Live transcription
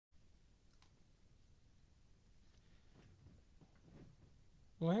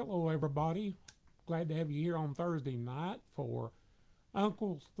Well, hello, everybody. Glad to have you here on Thursday night for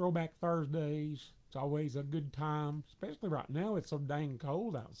Uncle's Throwback Thursdays. It's always a good time, especially right now. It's so dang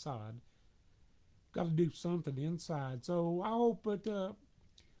cold outside. Got to do something inside. So I hope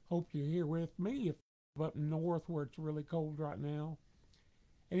you're here with me. If you're up north where it's really cold right now,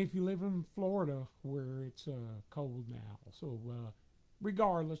 and if you live in Florida where it's cold now. So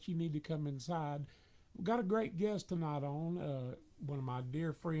regardless, you need to come inside. We've got a great guest tonight on, one of my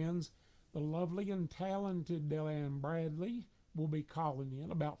dear friends, the lovely and talented Delane Bradley, will be calling in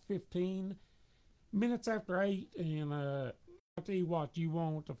about 15 minutes after 8. And I'll tell you what, you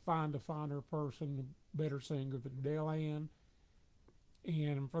want to find a finer person, a better singer than Delane.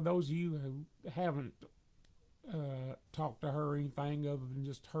 And for those of you who haven't talked to her or anything other than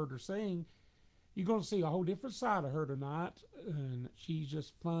just heard her sing, you're going to see a whole different side of her tonight. And she's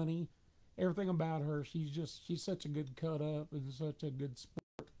just funny. Everything about her, she's such a good cut up and such a good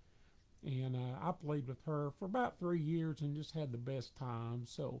sport. And I played with her for about 3 years and just had the best time.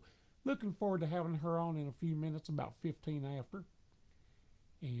 So looking forward to having her on in a few minutes, about 15 after.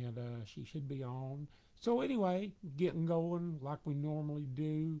 And she should be on. So anyway, getting going like we normally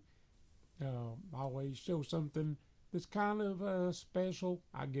do. Always show something that's kind of special,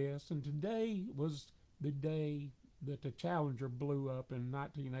 I guess. And today was the day that the Challenger blew up in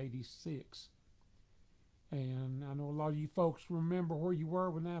 1986. And I know a lot of you folks remember where you were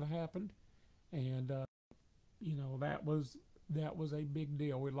when that happened. And, that was a big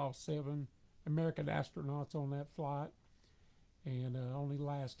deal. We lost 7 American astronauts on that flight. And only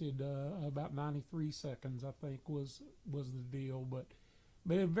lasted about 93 seconds, I think, was the deal. But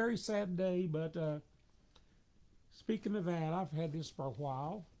a very sad day. But speaking of that, I've had this for a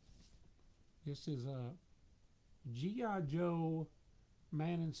while. This is a G.I. Joe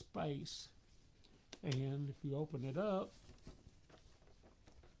Man in Space. And if you open it up,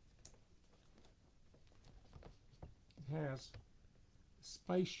 it has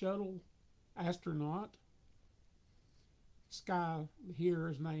Space Shuttle astronaut. This guy here,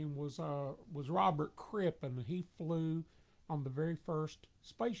 his name was Robert Crippen. He flew on the very first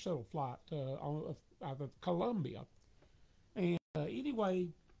Space Shuttle flight out of Columbia. And anyway,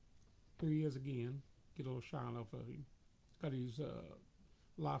 here he is again. Get a little shine off of him. Got his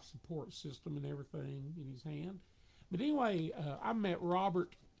life support system and everything in his hand. But anyway, I met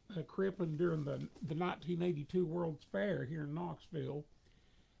Robert Crippen during the 1982 World's Fair here in Knoxville.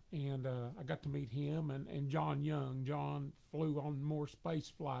 And I got to meet him and John Young. John flew on more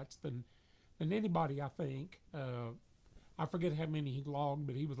space flights than anybody, I think. I forget how many he logged,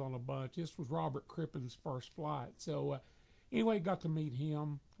 but he was on a bunch. This was Robert Crippen's first flight. So anyway, got to meet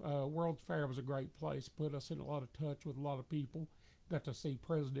him. World's Fair was a great place. Put us in a lot of touch with a lot of people. Got to see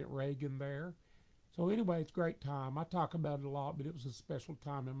President Reagan there. So anyway, it's a great time. I talk about it a lot, but it was a special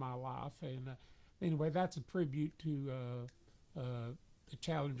time in my life. And anyway, that's a tribute to the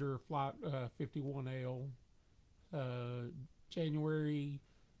Challenger Flight 51L, January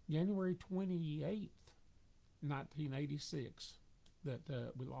 28th, 1986, that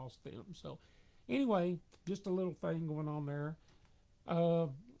we lost them. So anyway, just a little thing going on there. I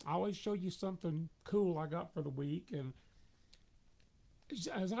always show you something cool I got for the week. And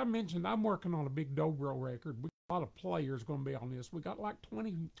as I mentioned, I'm working on a big dobro record. We got a lot of players going to be on this. We got like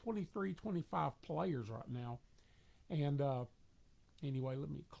 20, 23, 25 players right now. And anyway, let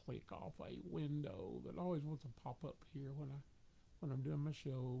me click off a window that always wants to pop up here when I'm doing my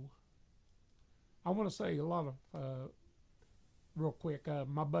show. I want to say a lot of, real quick,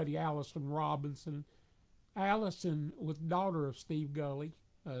 my buddy Allison Robinson. Allison was daughter of Steve Gully,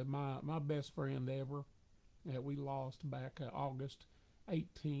 my best friend ever, that we lost back August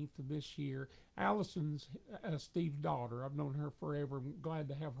 18th of this year. Allison's Steve's daughter. I've known her forever. I'm glad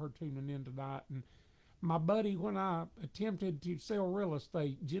to have her tuning in tonight. And my buddy, when I attempted to sell real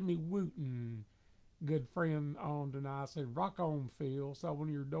estate, Jimmy Wooten, good friend on tonight, said, "Rock on, Phil. Saw one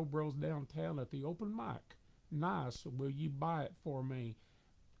of your dobros downtown at the open mic. Nice. Will you buy it for me?"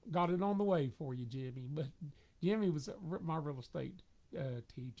 Got it on the way for you, Jimmy. But Jimmy was my real estate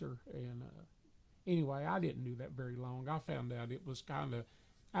teacher. And anyway, I didn't do that very long. I found out it was kind of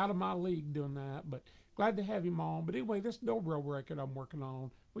out of my league doing that. But glad to have him on. But anyway, this dobro record I'm working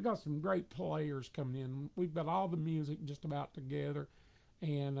on, we got some great players coming in. We've got all the music just about together.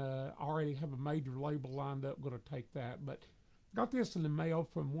 And already have a major label lined up, going to take that. But got this in the mail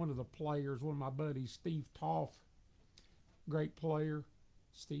from one of the players, one of my buddies, Steve Toth. Great player.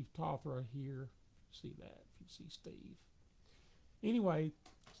 Steve Toth right here. See that, if you see Steve. Anyway,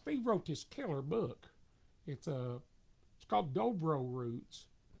 Steve wrote this killer book. It's called Dobro Roots.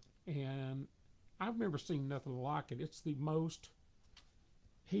 And I've never seen nothing like it. It's the most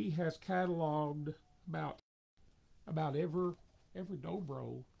he has cataloged about every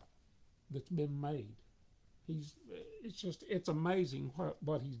dobro that's been made. It's amazing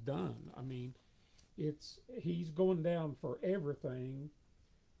what he's done. I mean, he's going down for everything.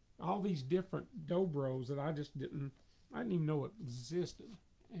 All these different dobros that I didn't even know it existed,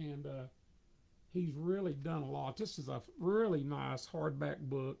 and he's really done a lot. This is a really nice hardback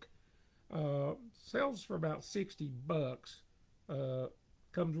book. Sells for about $60.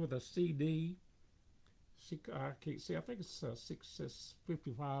 Comes with a CD. I can't see. I think it's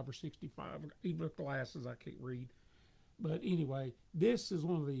 655 or 65. Even with glasses, I can't read. But anyway, this is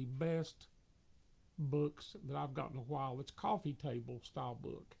one of the best books that I've got in a while. It's coffee table style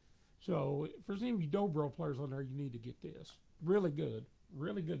book. So if there's any dobro players on there, you need to get this. Really good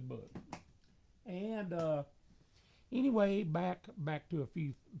book. And anyway, back to a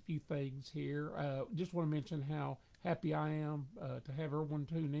few things here. Just want to mention how happy I am to have everyone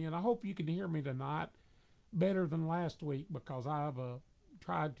tune in. I hope you can hear me tonight better than last week, because I've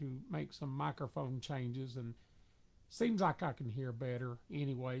tried to make some microphone changes, and seems like I can hear better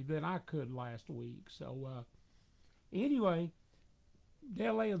anyway than I could last week. So anyway,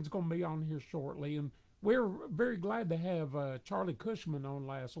 Dale Ann's going to be on here shortly, and we're very glad to have Charlie Cushman on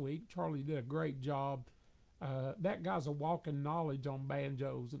last week. Charlie did a great job. That guy's a walking knowledge on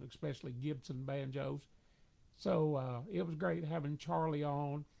banjos, and especially Gibson banjos. So it was great having Charlie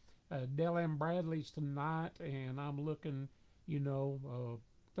on. Dale Ann Bradley's tonight, and I'm looking, to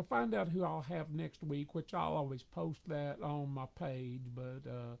find out who I'll have next week, which I'll always post that on my page. But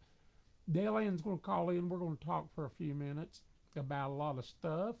Dale Ann's going to call in. We're going to talk for a few minutes about a lot of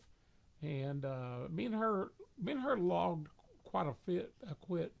stuff, and me and her logged quite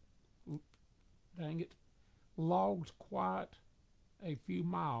logged quite a few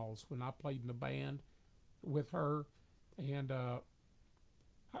miles when I played in the band with her. And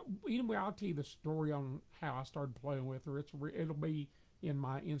anyway, I'll tell you the story on how I started playing with her. It'll be in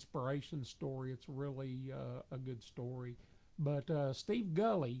my inspiration story. It's really a good story. But Steve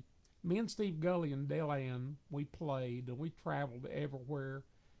Gully, me and Steve Gully and Dale Ann, we played and we traveled everywhere.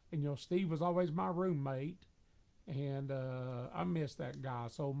 And Steve was always my roommate, and I miss that guy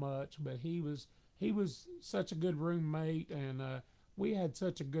so much. But he was such a good roommate, and we had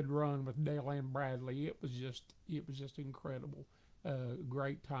such a good run with Dale Ann Bradley. It was just incredible.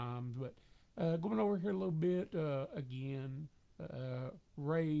 Great times. But going over here a little bit again,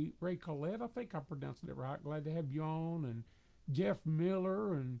 Ray Collette, I think I'm pronouncing it right. Glad to have you on, and Jeff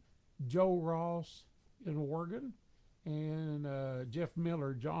Miller and Joe Ross in Oregon, and Jeff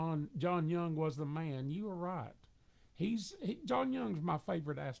Miller. John Young was the man. You were right. John Young's my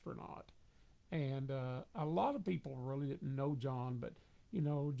favorite astronaut, and a lot of people really didn't know John, but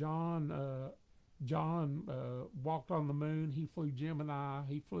John walked on the moon. He flew Gemini.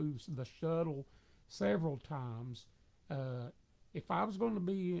 He flew the shuttle several times. If I was going to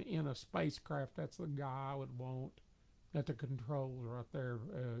be in a spacecraft, that's the guy I would want at the controls right there.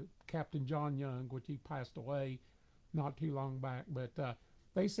 Captain John Young, which he passed away not too long back. But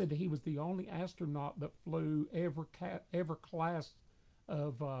they said that he was the only astronaut that flew every class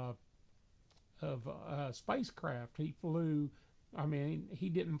of spacecraft. He flew. I mean, he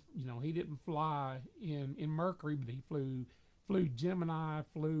didn't fly in Mercury, but he flew Gemini,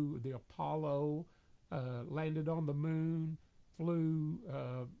 flew the Apollo, landed on the moon, flew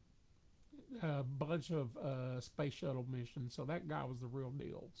a bunch of space shuttle missions. So that guy was the real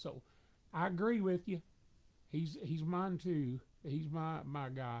deal. So I agree with you. He's mine too. He's my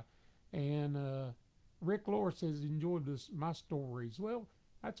guy. And Rick Lore says enjoyed my stories. Well,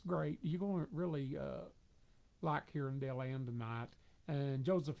 that's great. You're going to really like hearing Dale Ann tonight. And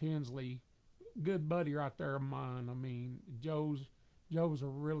Joseph Hensley, good buddy right there of mine. I mean, Joe's a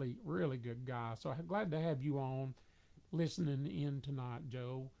really, really good guy. So I'm glad to have you on listening in tonight,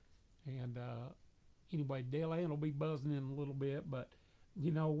 Joe. And anyway, Dale Ann will be buzzing in a little bit. But,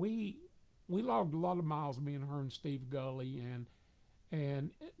 we logged a lot of miles, me and her and Steve Gully.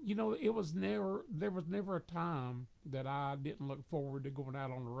 And there was never a time that I didn't look forward to going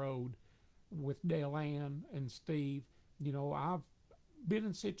out on the road with Dale Ann and Steve. I've been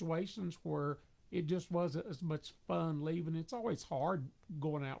in situations where it just wasn't as much fun leaving. It's always hard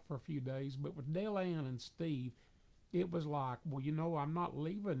going out for a few days, but with Dale Ann and Steve, it was like, well, I'm not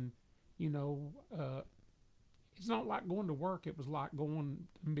leaving. It's not like going to work. It was like going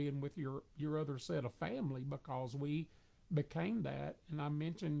and being with your other set of family, because we became that. And I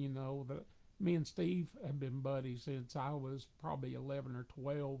mentioned, that me and Steve have been buddies since I was probably 11 or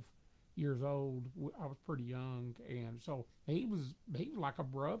 12 years old. I was pretty young, and so he was like a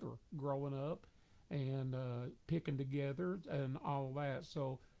brother growing up. and picking together and all that.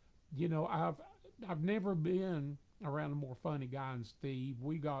 So, I've never been around a more funny guy than Steve.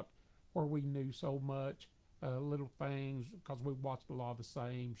 We got where we knew so much little things because we watched a lot of the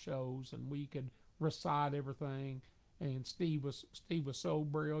same shows and we could recite everything. And Steve was so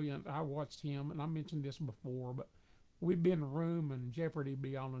brilliant. I watched him, and I mentioned this before, but we'd be in a room and Jeopardy would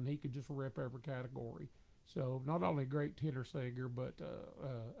be on, and he could just rip every category. So not only a great tenor singer, but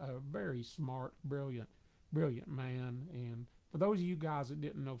a very smart, brilliant man. And for those of you guys that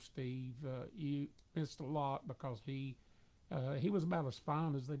didn't know Steve, you missed a lot because he was about as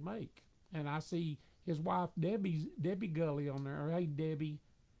fine as they make. And I see his wife Debbie Gully on there. Hey Debbie,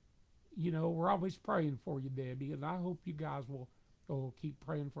 we're always praying for you, Debbie, and I hope you guys will keep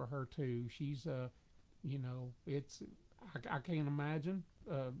praying for her too. She's it's I can't imagine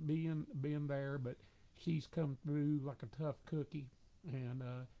being there, but she's come through like a tough cookie, and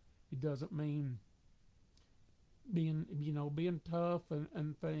it doesn't mean being tough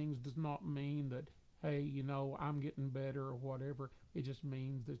and things does not mean that, hey, I'm getting better or whatever. It just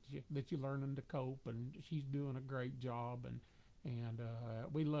means that you're learning to cope, and she's doing a great job, and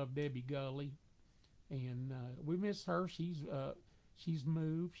we love Debbie Gully, and we miss her. She's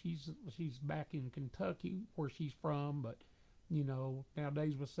moved. She's back in Kentucky where she's from, but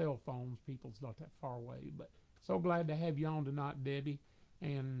nowadays with cell phones, people's not that far away. But so glad to have you on tonight, Debbie,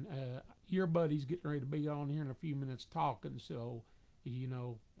 and your buddy's getting ready to be on here in a few minutes talking. So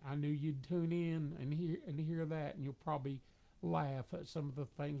I knew you'd tune in and hear that, and you'll probably laugh at some of the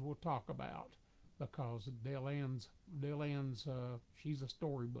things we'll talk about because Dale Ann's she's a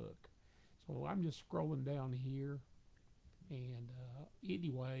storybook. So I'm just scrolling down here, and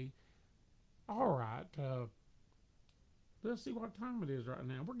anyway, all right. Let's see what time it is right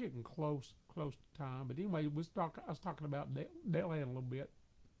now. We're getting close to time, but anyway, I was talking about Dale Ann a little bit.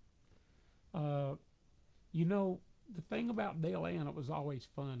 The thing about Dale Ann, it was always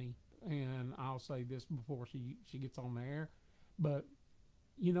funny, and I'll say this before she gets on the air, but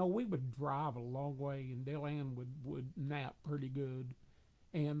we would drive a long way, and Dale Ann would nap pretty good.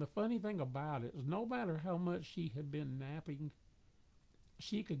 And the funny thing about it is, no matter how much she had been napping,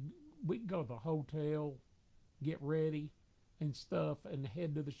 we'd go to the hotel, get ready and stuff, and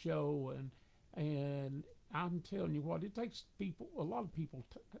head to the show. And I'm telling you what, it takes a lot of people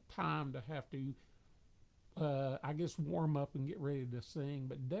time to have to, I guess, warm up and get ready to sing.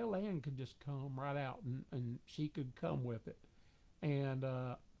 But Dale Ann could just come right out, and she could come with it. And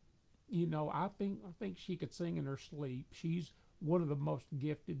I think she could sing in her sleep. She's one of the most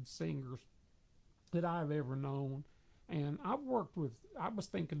gifted singers that I've ever known. And I was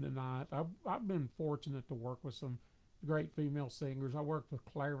thinking tonight, I've been fortunate to work with some great female singers. I worked with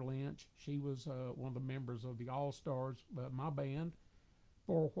Claire Lynch. She was one of the members of the All Stars, my band,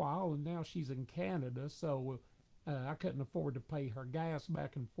 for a while, and now she's in Canada, so I couldn't afford to pay her gas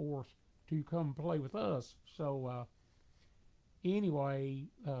back and forth to come play with us. So anyway,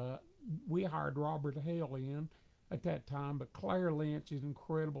 we hired Robert Hale in at that time, but Claire Lynch is an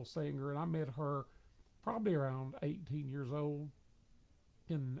incredible singer, and I met her probably around 18 years old,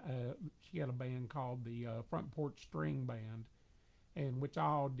 and she had a band called the Front Porch String Band, and which I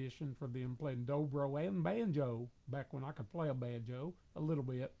auditioned for them, playing dobro and banjo back when I could play a banjo a little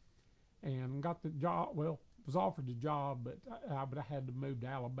bit, and got the job. Well, was offered the job, but I had to move to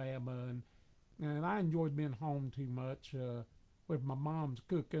Alabama, and I enjoyed being home too much with my mom's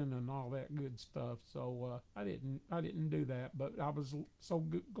cooking and all that good stuff. So I didn't do that, but I was so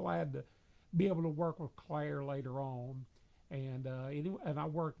glad to be able to work with Claire later on. And anyway, and I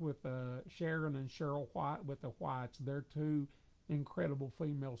worked with Sharon and Cheryl White with the Whites. They're two incredible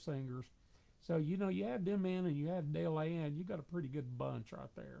female singers. So you had them in, and you had Dale Ann. You got a pretty good bunch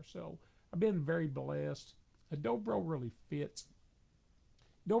right there. So I've been very blessed. Dobro really fits.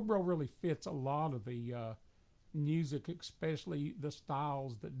 Dobro really fits a lot of the music, especially the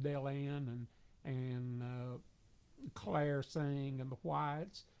styles that Dale Ann and Claire sing, and the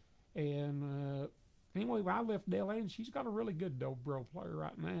Whites. And anyway, when I left Dale Ann, she's got a really good dobro player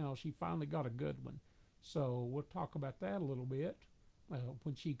right now. She finally got a good one. So we'll talk about that a little bit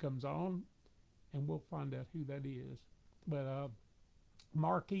when she comes on, and we'll find out who that is. But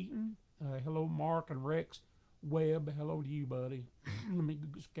Mark Eaton, hello Mark, and Rex Webb, hello to you, buddy. Let me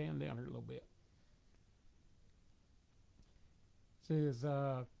scan down here a little bit. Says,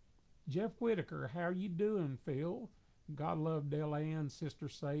 Jeff Whitaker, how you doing, Phil? God love Dale Ann, Sister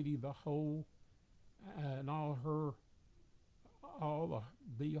Sadie, the whole, and the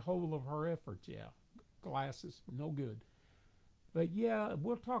whole of her efforts. Yeah, glasses, no good. But yeah,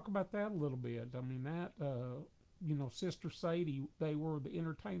 we'll talk about that a little bit. I mean, that, Sister Sadie, they were the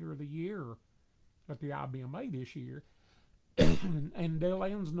Entertainer of the Year at the IBMA this year, and Dale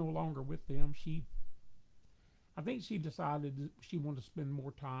Ann's no longer with them. I think she decided that she wanted to spend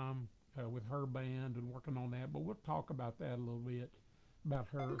more time with her band and working on that. But we'll talk about that a little bit, about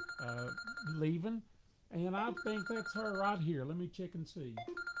her leaving. And I think that's her right here. Let me check and see.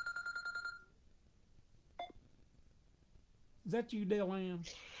 Is that you, Dale Ann?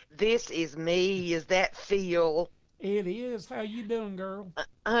 This is me. Is that Phil? It is. How you doing, girl?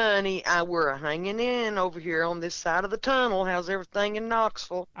 Honey, we're hanging in over here on this side of the tunnel. How's everything in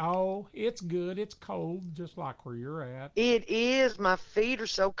Knoxville? Oh, it's good. It's cold, just like where you're at. It is. My feet are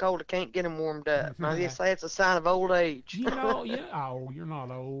so cold I can't get them warmed up. I guess that's a sign of old age. Oh, you're not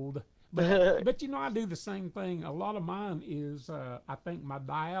old. But I do the same thing. A lot of mine is, I think, my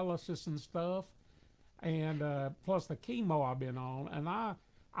dialysis and stuff, and plus the chemo I've been on. And I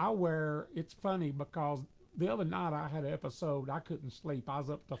wear, it's funny because the other night I had an episode, I couldn't sleep. I was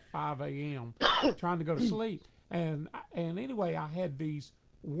up to 5 a.m. trying to go to sleep. And anyway, I had these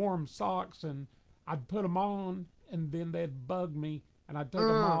warm socks, and I'd put them on, and then they'd bug me, and I'd take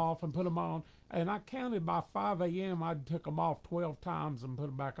them off and put them on. And I counted by 5 a.m. I'd took them off 12 times and put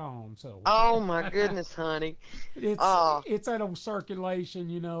them back on. So. Oh my goodness, honey! It's that old circulation,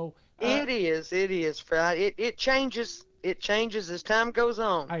 you know. It is. It changes. It changes as time goes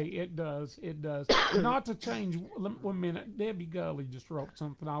on. Hey, it does. It does. Not to change. 1 minute. Debbie Gully just wrote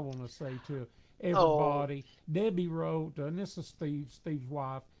something I want to say to everybody. Debbie wrote, and this is Steve's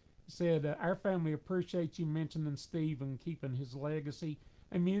wife, said, our family appreciates you mentioning Steve and keeping his legacy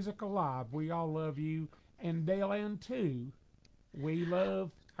and music alive. We all love you. And Dale Ann, too. We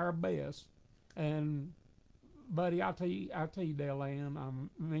love our best. And, buddy, I'll tell you, Dale Ann,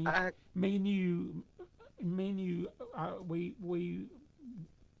 me and you, we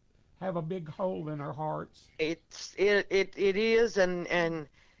have a big hole in our hearts. It is, and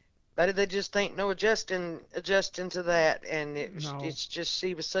but there just ain't no adjusting to that. And it's just,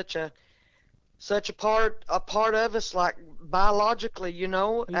 she was such a part of us, like biologically, you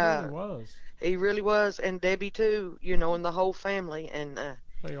know. He really was. He really was, and Debbie too, you know, and the whole family. And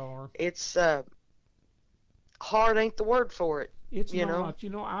they are. It's hard ain't the word for it. It's not. You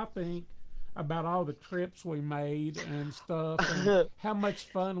know, I think about all the trips we made and stuff, and how much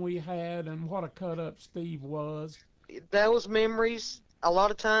fun we had, and what a cut up Steve was. Those memories, a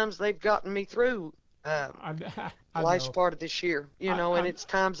lot of times they've gotten me through last part of this year, you know, and it's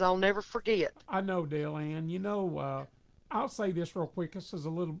times I'll never forget. I know, Dale Ann. You know, I'll say this real quick. This is a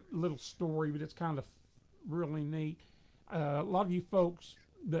little story, but it's kind of really neat. A lot of you folks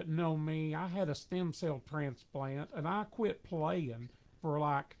that know me, I had a stem cell transplant, and I quit playing for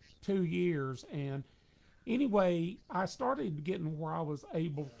like 2 years. And anyway, I started getting where I was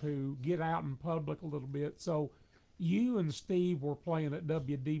able to get out in public a little bit. So you and Steve were playing at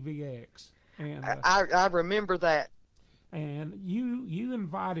WDVX, and I remember that. And you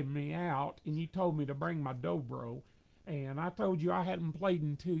invited me out, and you told me to bring my dobro, and I told you I hadn't played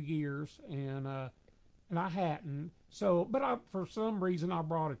in 2 years, and I hadn't. So, but for some reason I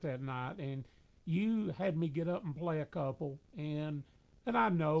brought it that night, and you had me get up and play a couple, and I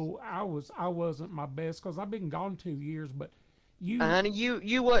know I wasn't my best because I've been gone 2 years, but honey,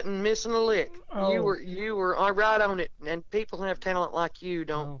 you wasn't missing a lick. Oh. You were all right on it, and people who have talent like you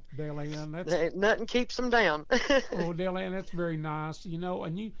don't. Oh, Dale Ann, nothing keeps them down. Oh, Dale Ann, that's very nice. You know,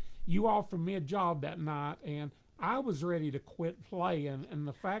 and you offered me a job that night, and I was ready to quit playing, and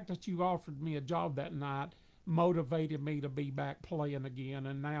the fact that you offered me a job that night motivated me to be back playing again,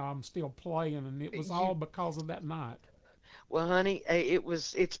 and now I'm still playing, and it was all because of that night. Well, honey, it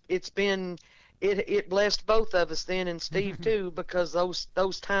blessed both of us then, and Steve too, because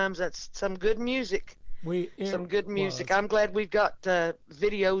those times, that's some good music. Some good music. I'm glad we've got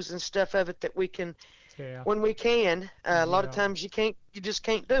videos and stuff of it that we can, when we can. A lot of times you just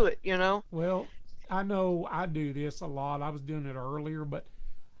can't do it, you know. Well, I know I do this a lot. I was doing it earlier, but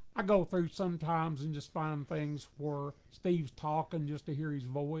I go through sometimes and just find things where Steve's talking just to hear his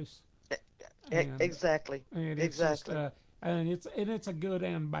voice. Exactly. And it's exactly. Just, and it's a good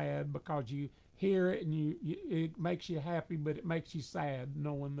and bad, because you hear it and it makes you happy, but it makes you sad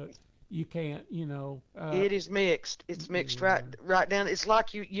knowing that you can't, you know. It is mixed. It's mixed right down. It's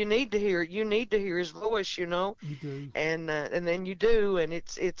like you need to hear it. You need to hear his voice, you know. You do. And then you do, and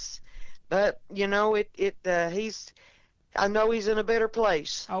it's but you know he's. I know he's in a better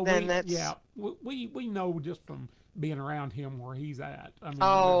place. We know just from being around him where he's at. I mean,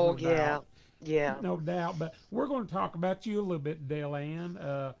 no doubt. But we're going to talk about you a little bit, Dale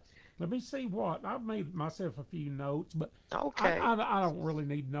Ann. Let me see what I've made myself a few notes, but okay. I don't really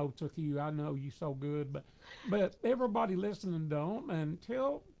need notes with you. I know you so good, but everybody listening don't. And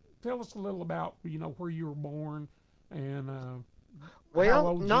tell tell us a little about where you were born and well, how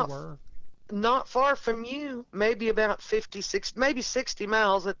old you were. Not far from you, maybe about 56, maybe 60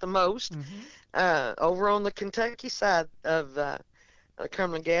 miles at the most, over on the Kentucky side of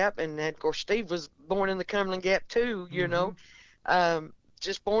Cumberland Gap, and of course Steve was born in the Cumberland Gap too.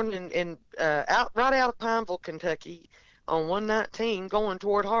 Just born in right out of Pineville, Kentucky, on 119 going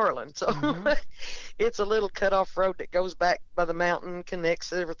toward Harlan. So it's a little cutoff road that goes back by the mountain,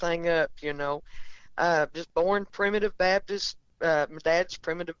 connects everything up. Just born primitive Baptist. My dad's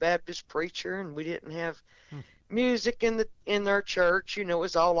primitive Baptist preacher, and we didn't have music in our church. It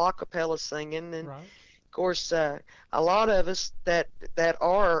was all a cappella singing, and of course, a lot of us that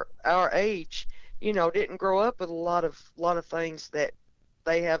are our age, didn't grow up with a lot of things that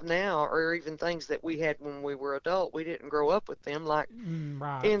they have now, or even things that we had when we were adult. We didn't grow up with them, like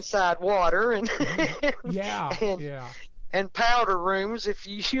inside water and and powder rooms. If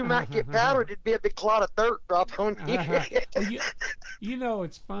you might get powdered, it'd be a big clot of dirt drop on you.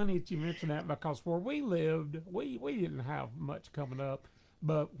 It's funny that you mention that, because where we lived, we didn't have much coming up,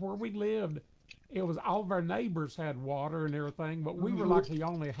 but where we lived, it was all of our neighbors had water and everything, but we were like the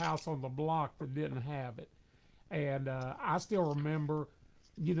only house on the block that didn't have it. And I still remember,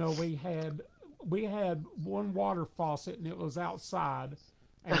 we had one water faucet, and it was outside.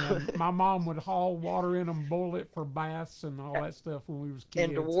 And my mom would haul water in and boil it for baths and all that stuff when we was kids.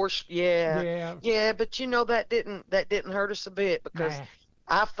 And to wash, yeah. But that didn't hurt us a bit, because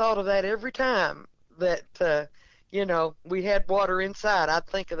I've thought of that every time that we had water inside. I'd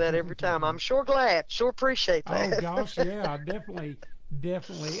think of that every time. I'm sure appreciate that. Oh gosh, yeah, definitely.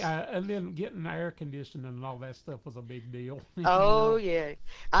 And then getting air conditioning and all that stuff was a big deal. Oh, yeah.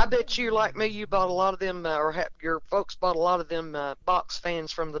 I bet you, like me, you bought a lot of them, your folks bought a lot of them box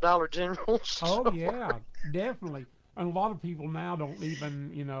fans from the Dollar General store. Oh, yeah, definitely. And a lot of people now don't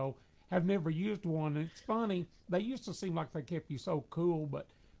even, have never used one. And it's funny, they used to seem like they kept you so cool, but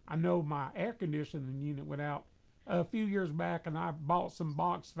I know my air conditioning unit went out a few years back, and I bought some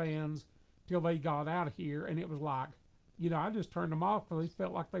box fans till they got out of here, and it was like, I just turned them off because they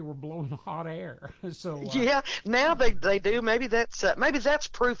felt like they were blowing hot air. So yeah, now they do. Maybe that's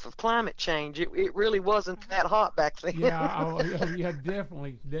proof of climate change. It really wasn't that hot back then. Yeah,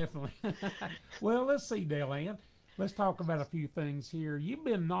 definitely. Well, let's see, Dale Ann. Let's talk about a few things here. You've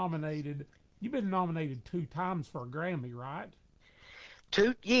been nominated 2 times for a Grammy, right?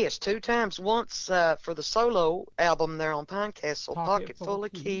 Two times. Once for the solo album there on Pine Castle, Pocket Full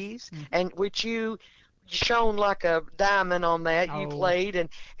of Keys, and which you shone like a diamond on that. You played and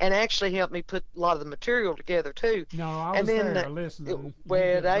actually helped me put a lot of the material together too. No, I was there listening.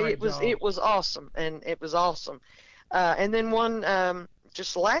 It was awesome, and it was awesome. And then one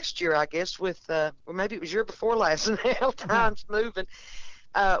just last year, I guess, with or maybe it was year before last. Now time's moving.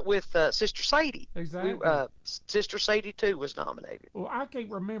 With Sister Sadie. Exactly. Sister Sadie too was nominated. Well, I can't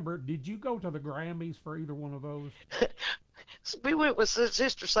remember. Did you go to the Grammys for either one of those? We went with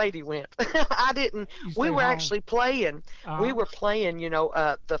Sister Sadie went. I didn't. We were actually playing. We were playing,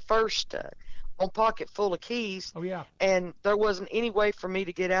 the first on Pocket Full of Keys. Oh, yeah. And there wasn't any way for me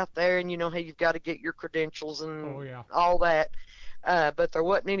to get out there, and hey, you've got to get your credentials and all that. But there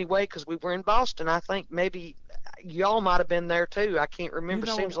wasn't any way, because we were in Boston. I think maybe y'all might have been there too. I can't remember.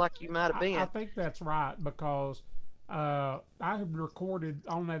 Seems like you might have been. I think that's right, because I had recorded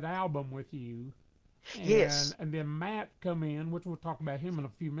on that album with you. Yes. And then Matt come in, which we'll talk about him in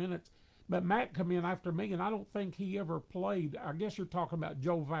a few minutes. But Matt come in after me, and I don't think he ever played. I guess you're talking about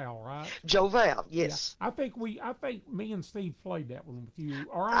Joe Val, right? Joe Val, yes. Yeah. I think me and Steve played that one with you,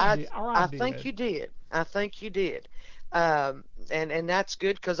 or I did. I think you did. And that's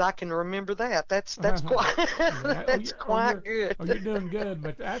good, because I can remember that. That's quite that's quite good. Oh, you're doing good,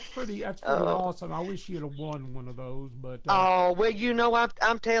 but that's pretty awesome. I wish you'd have won one of those, but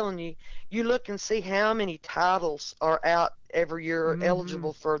I'm telling you, you look and see how many titles are out every year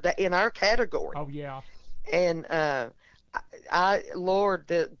eligible for that in our category. Oh yeah. And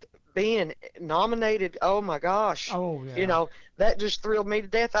being nominated, oh my gosh. Oh yeah. That just thrilled me to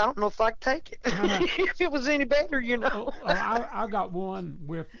death. I don't know if I could take it if it was any better, I got one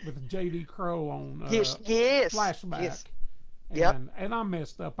with J.D. Crowe on yes. Flashback. Yes. And I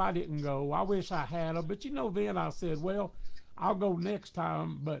messed up. I didn't go. I wish I had them, but then I said, well, I'll go next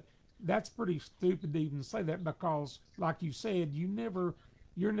time. But that's pretty stupid to even say that, because, like you said, you never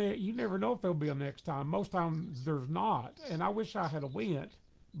know if there'll be a next time. Most times there's not, and I wish I had a went,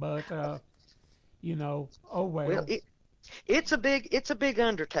 but oh well. Well, it's a big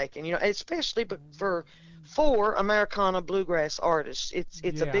undertaking, especially for Americana bluegrass artists.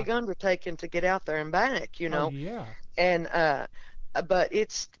 It's a big undertaking to get out there and back, Oh, yeah. And but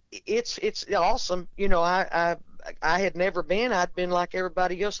it's awesome. You know, I had never been. I'd been like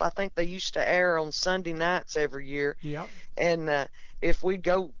everybody else. I think they used to air on Sunday nights every year. Yep. And if we'd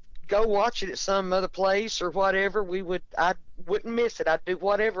go watch it at some other place or whatever, I wouldn't miss it. I'd do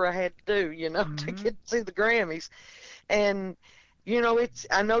whatever I had to do, you know, to get to see the Grammys. And you know,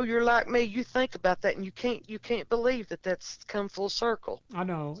 I know you're like me. You think about that, and you can't believe that that's come full circle. I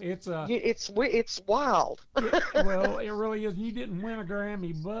know it's wild. Well, it really is. You didn't win a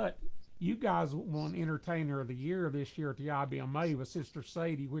Grammy, but you guys won Entertainer of the Year this year at the IBMA with Sister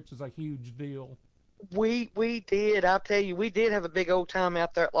Sadie, which is a huge deal. We did. I'll tell you, we did have a big old time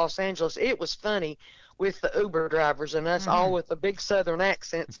out there at Los Angeles. It was funny with the Uber drivers and us all with the big Southern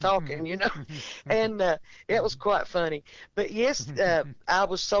accents talking, you know, and it was quite funny. But yes, I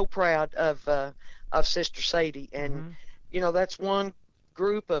was so proud of Sister Sadie, and you know, that's one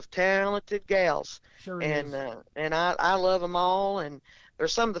group of talented gals, sure and is. And I love them all, and they're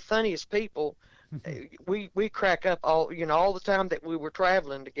some of the funniest people. We crack up all the time that we were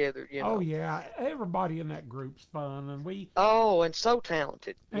traveling together, you know. Oh yeah, everybody in that group's fun, and and so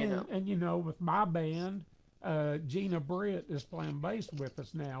talented, you know. And you know, with my band, Gina Britt is playing bass with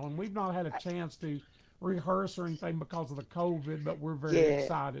us now, and we've not had a chance to rehearse or anything because of the COVID, but we're very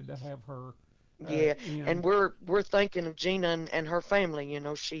excited to have her. And we're thinking of Gina and her family. You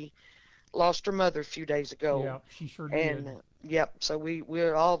know, she lost her mother a few days ago. Yeah, she sure did. And so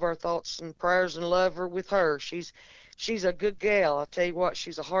we're all of our thoughts and prayers and love are with her. She's a good gal. I'll tell you what,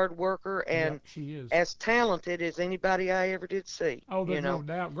 she's a hard worker and she is as talented as anybody I ever did see. Oh, there's no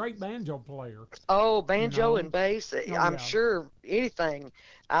doubt. Great banjo player. Oh, banjo and bass. I'm sure anything.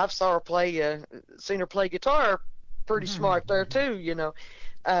 I've seen her play guitar pretty smart there too, you know.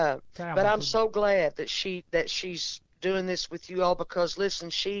 But I'm so glad that she's doing this with you all, because listen,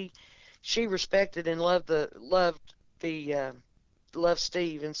 she respected and loved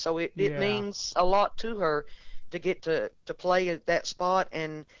Steve, and so it means a lot to her to get to play at that spot,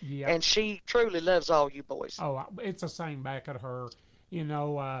 and she truly loves all you boys. Oh, it's the same back at her. You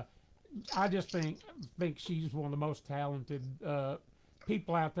know, I just think she's one of the most talented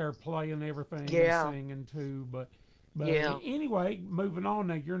people out there playing everything and singing too. But anyway, moving on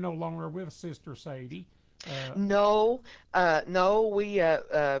now, you're no longer with Sister Sadie. No, we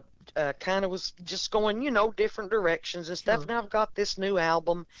kind of was just going, you know, different directions and stuff. And I've got this new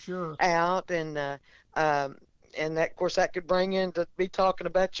album out, and that, of course, that could bring in to be talking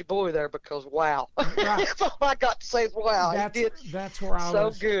about your boy there, because wow, that's all I got to say is wow. That's where I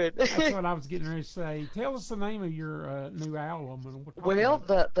was. So good. That's what I was getting ready to say. Tell us the name of your new album. And well,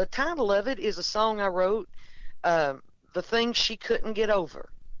 the title of it is a song I wrote. The Thing She Couldn't Get Over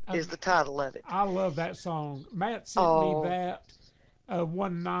is the title of it. I love that song. Matt sent me that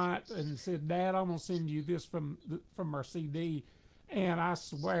one night and said, "Dad, I'm gonna send you this from our CD," and I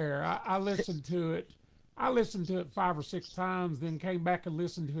swear I listened to it. I listened to it 5 or 6 times, then came back and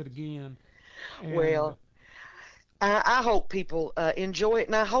listened to it again. And well, I hope people enjoy it,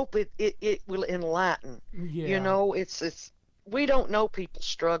 and I hope it will enlighten. Yeah. You know, it's we don't know people's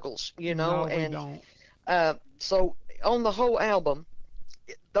struggles, you know, no, and we don't. So on the whole album,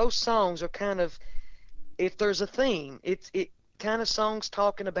 those songs are kind of, if there's a theme, it kind of songs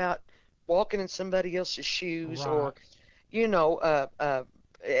talking about walking in somebody else's shoes, or, you know,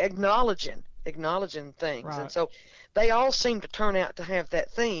 acknowledging things. Right. And so they all seem to turn out to have that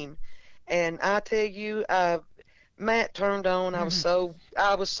theme. And I tell you, Matt turned on. I was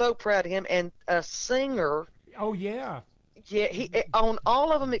so proud of him. And a singer. Oh yeah. Yeah, he on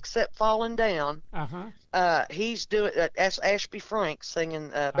all of them except Falling Down. He's doing that's Ashby Frank singing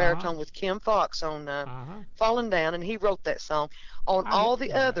baritone with Kim Fox on Falling Down, and he wrote that song. On all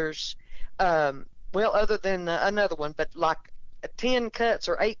the others, well, other than another one, but like 10 cuts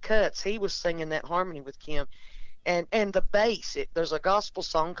or 8 cuts, he was singing that harmony with Kim, and the bass. There's a gospel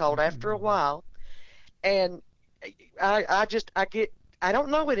song called After a While, and I don't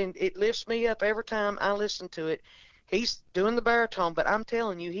know, it lifts me up every time I listen to it. He's doing the baritone, but I'm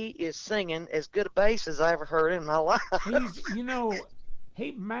telling you, he is singing as good a bass as I ever heard in my life.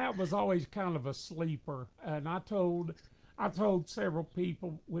 Matt was always kind of a sleeper, and I told several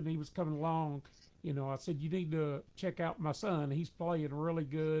people when he was coming along, you know, I said, you need to check out my son. He's playing really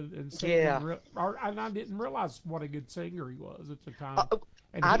good and singing. And I didn't realize what a good singer he was at the time.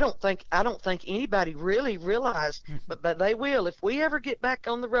 I don't think anybody really realized, but they will if we ever get back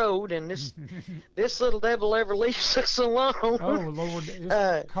on the road and this little devil ever leaves us alone. Oh Lord,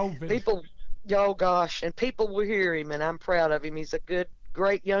 COVID. People, oh gosh, and people will hear him, and I'm proud of him. He's a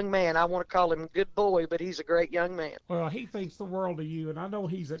great young man. I want to call him a good boy, but he's a great young man. Well, he thinks the world of you, and I know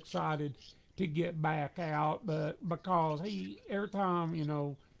he's excited. to get back out, but because every time,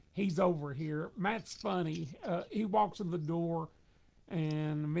 he's over here, Matt's funny. He walks in the door,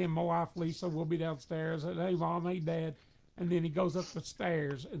 and me and my wife Lisa will be downstairs, and hey mom, hey dad, and then he goes up the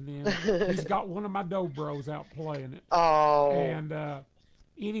stairs, and then he's got one of my dobros out playing it. Oh. And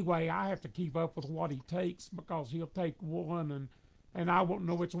anyway, I have to keep up with what he takes because he'll take one, and I won't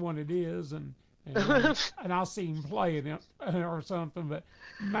know which one it is, and I'll see him playing it or something. But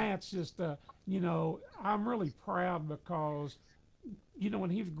Matt's just, I'm really proud because, when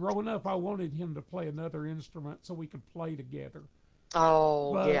he was growing up, I wanted him to play another instrument so we could play together.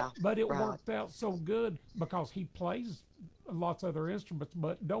 Oh, yeah. But it worked out so good because he plays lots of other instruments,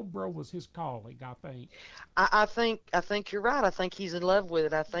 but dobro was his calling, I think. I think you're right. I think he's in love with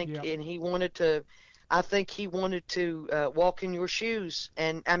it. I think, and he wanted to. I think he wanted to walk in your shoes,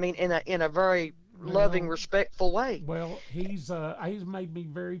 and I mean in a very loving, respectful way. Well, he's made me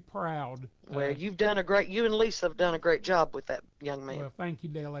very proud. Well, you and Lisa have done a great job with that young man. Well, thank you,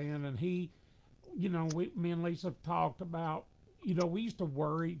 Dale-Ann. And he, me and Lisa have talked about, we used to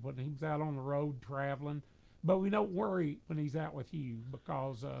worry when he was out on the road traveling, but we don't worry when he's out with you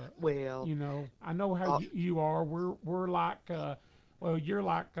because, I know how you are. We're like. Well, you're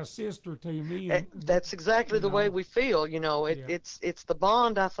like a sister to me. And, that's exactly the way we feel. It's the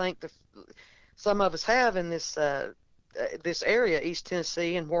bond I think some of us have in this this area, East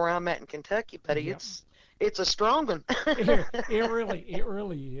Tennessee, and where I'm at in Kentucky. But it's a strong one. it really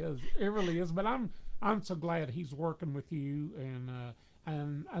is. It really is. But I'm so glad he's working with you,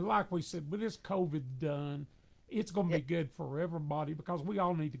 and like we said, with this COVID done, it's going to be good for everybody because we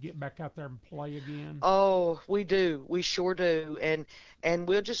all need to get back out there and play again. Oh, we do. We sure do. And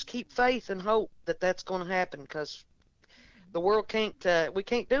we'll just keep faith and hope that that's going to happen because the world we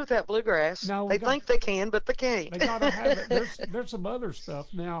can't do without bluegrass. No, they think they can, but they can't. They got to have it. There's some other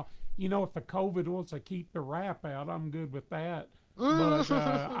stuff. Now, if the COVID wants to keep the rap out, I'm good with that. But,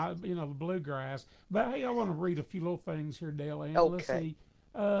 the bluegrass. But, hey, I want to read a few little things here, Dale-Ann. Okay. Let's see.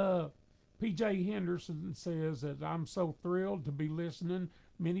 P.J. Henderson says that I'm so thrilled to be listening.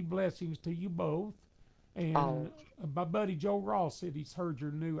 Many blessings to you both. And my buddy Joe Ross said he's heard your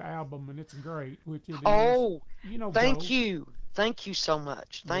new album, and it's great, which it is. Oh, thank Joe. you. Thank you so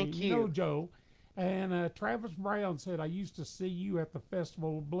much. Thank you. You know Joe. And Travis Brown said, I used to see you at the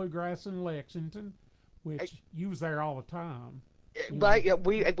Festival of Bluegrass in Lexington, which you was there all the time. Right,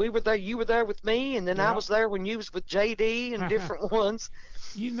 we were there. You were there with me, and then I was there when you was with JD and different ones.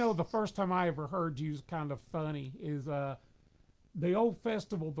 The first time I ever heard you was kind of funny is the old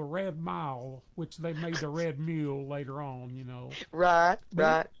festival, the Red Mile, which they made the Red Mule later on. Right.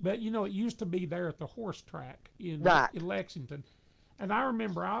 But it used to be there at the horse track in Lexington, and I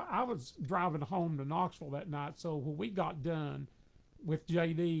remember I was driving home to Knoxville that night. So when we got done with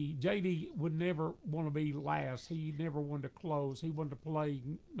JD would never want to be last. He never wanted to close. He wanted to play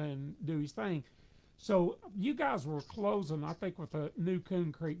and do his thing. So you guys were closing, I think, with the New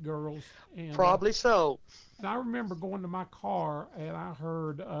Coon Creek Girls. And, probably so. And I remember going to my car, and I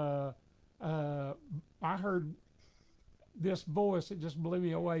heard this voice that just blew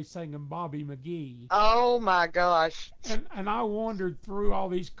me away singing Bobby McGee. Oh my gosh! And I wandered through all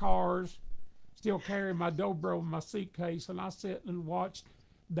these cars, still carrying my dobro in my suitcase, and I sat and watched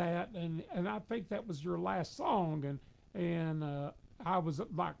that, and I think that was your last song, and I was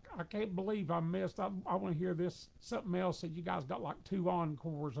like, I can't believe I missed. I want to hear this something else. That you guys got like 2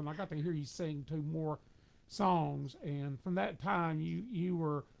 encores, and I got to hear you sing 2 more songs. And from that time, you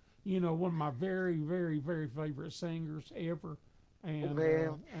were, one of my very, very, very favorite singers ever. And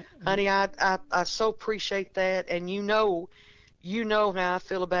honey, I so appreciate that, and you know how I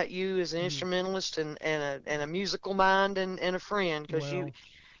feel about you as an instrumentalist and a musical mind and a friend, because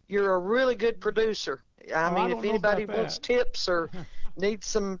you're a really good producer. I mean, if anybody wants tips or needs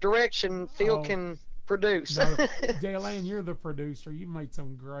some direction, Phil can produce. No, Dale-Ann, you're the producer. You made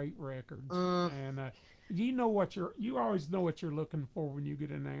some great records, and you always know what you're looking for when you get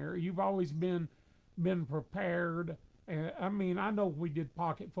in there. You've always been prepared. I mean, I know we did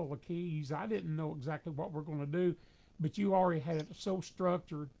Pocket Full of Keys. I didn't know exactly what we're going to do, but you already had it so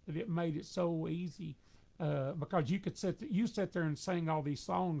structured that it made it so easy because you sit there and sing all these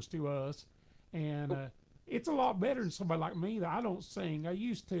songs to us, and it's a lot better than somebody like me that I don't sing. I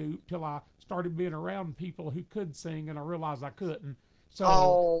used to till I started being around people who could sing, and I realized I couldn't.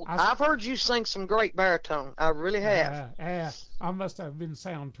 So I've heard you sing some great baritone. I really have. I must have been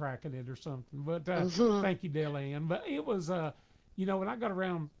soundtracking it or something. But thank you, Dale-Ann. But it was, when I got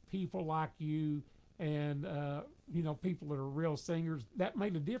around people like you and, people that are real singers, that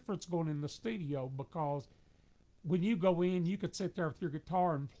made a difference going in the studio because when you go in, you could sit there with your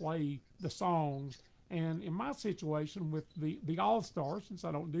guitar and play the songs. And in my situation with the All-Stars, since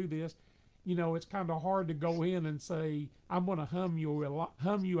I don't do this, you know, it's kind of hard to go in and say, I'm going to hum you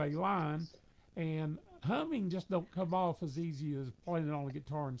a line. And humming just don't come off as easy as playing it on the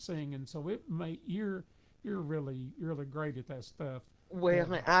guitar and singing. So you're really great at that stuff.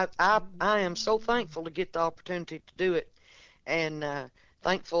 Well, I am so thankful to get the opportunity to do it, and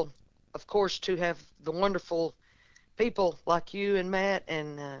thankful, of course, to have the wonderful people like you and Matt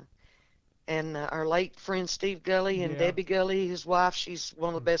and our late friend Steve Gully and Debbie Gully, his wife. She's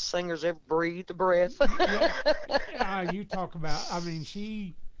one of the best singers ever breathed a breath. You talk about, I mean,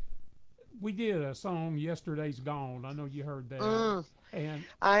 we did a song, Yesterday's Gone. I know you heard that. And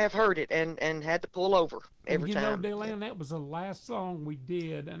I have heard it and had to pull over every time. You know, Dale, that was the last song we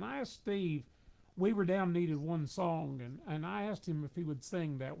did. And I asked Steve, we were down, needed one song, and I asked him if he would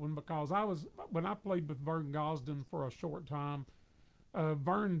sing that one, because when I played with Vern Gosden for a short time,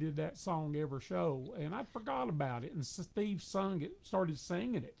 Vern did that song every show, and I forgot about it. And Steve started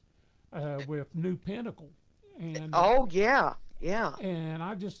singing it with New Pinnacle. And oh, yeah. And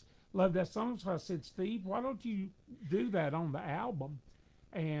I just loved that song, so I said, Steve, why don't you do that on the album?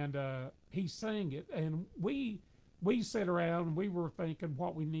 And he sang it, and we sat around and we were thinking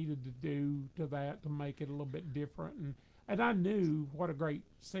what we needed to do to that to make it a little bit different, and I knew what a great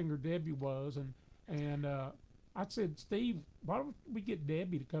singer Debbie was, and I said, Steve, why don't we get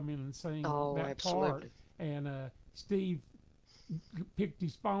Debbie to come in and sing that absolutely. part? And Steve picked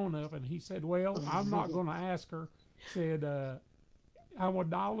his phone up and he said, well, I'm not going to ask her. Said, I will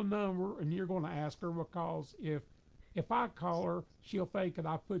dial a number and you're going to ask her, because if I call her, she'll think that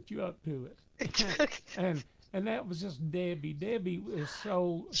I put you up to it. and that was just Debbie. Debbie is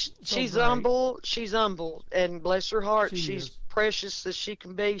so she's great. humble. She's humble, and bless her heart, she's is. Precious as she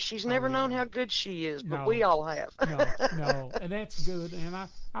can be. She's never known how good she is, but we all have. No, and that's good. And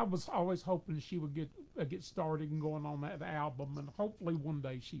I was always hoping she would get started and going on that album, and hopefully one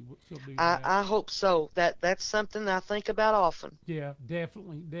day she'll do that. I hope so. That's something I think about often. Yeah,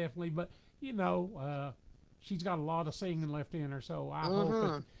 definitely. But you know, she's got a lot of singing left in her, so I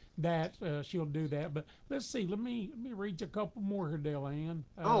hope that she'll do that. But let's see. Let me read you a couple more here, Dale Ann.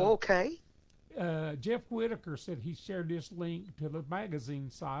 Okay. Jeff Whitaker said he shared this link to the magazine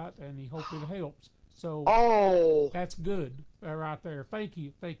site, and he hoped it helps. So that's good right there. Thank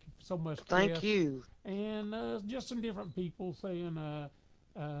you so much. Thank Jeff. you. And just some different people saying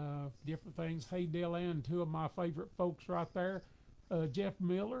different things. Hey, Dale Ann, two of my favorite folks right there. Jeff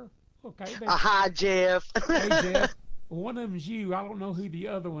Miller. Okay. Hi, Jeff. Hey, Jeff. One of them's you. I don't know who the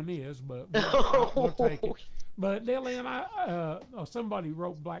other one is, but we'll take it. But Dale Ann, somebody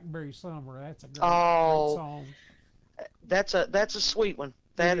wrote Blackberry Summer. That's a great song. That's a sweet one.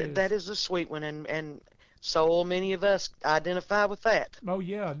 That is a sweet one, and so many of us identify with that. Oh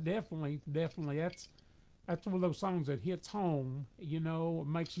yeah, definitely. That's one of those songs that hits home. You know,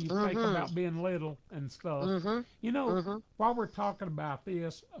 makes you think about being little and stuff. You know, while we're talking about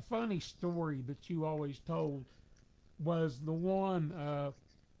this, a funny story that you always told was the one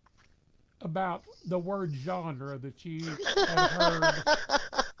about the word genre that you have heard.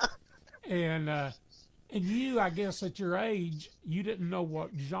 And you, I guess at your age, you didn't know what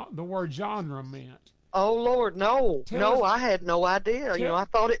the word genre meant. Oh, Lord, no. I had no idea. You know, I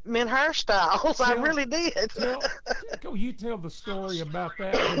thought it meant hairstyles. I really did. You tell the story about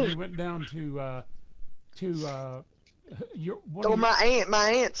that when you went down to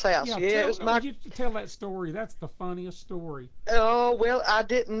my aunt's house. You tell that story. That's the funniest story. Oh, well, I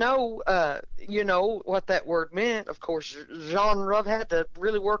didn't know, what that word meant. Of course, genre, I've had to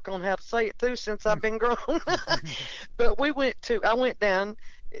really work on how to say it too since I've been grown. But I went down,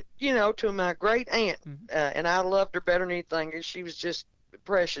 to my great aunt, and I loved her better than anything. And she was just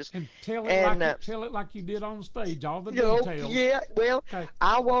precious. And tell it like you did on stage, all the details. Yeah, well, okay.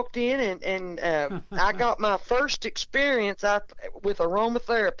 I walked in and I got my first experience with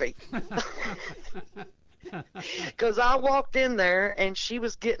aromatherapy. Because I walked in there and she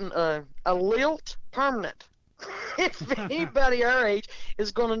was getting a lilt permanent. If anybody her age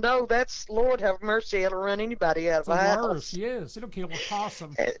is going to know, that's, Lord have mercy, it'll run anybody out of a house. Yes, it'll kill a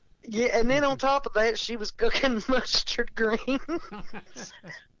possum. Yeah, and then on top of that, she was cooking mustard green.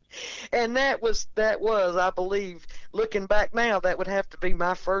 And that was, I believe, looking back now, that would have to be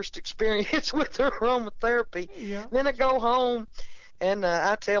my first experience with aromatherapy. Yeah. Then I go home, And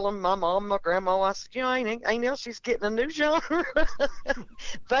I tell them, my mom, my grandma, I said, ain't Elsie's getting a new genre.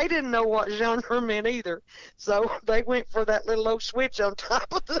 They didn't know what genre meant either. So they went for that little old switch on top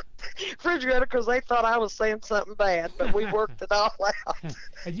of the refrigerator because they thought I was saying something bad, but we worked it all out.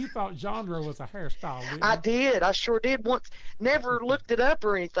 And you thought genre was a hairstyle, didn't you? I did. I sure did. Once, never looked it up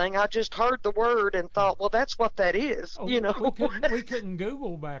or anything. I just heard the word and thought, well, that's what that is, We couldn't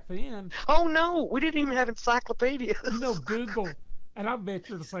Google back then. Oh, no. We didn't even have encyclopedias. Google... And I bet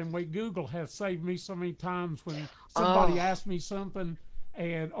you're the same way. Google has saved me so many times when somebody asks me something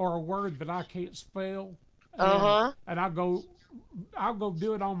or a word that I can't spell. And I'll go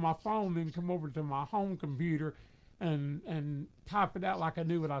do it on my phone and come over to my home computer and type it out like I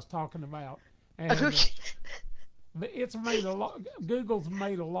knew what I was talking about. And it's made Google's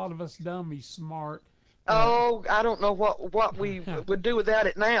made a lot of us dummies smart. I don't know what we would do without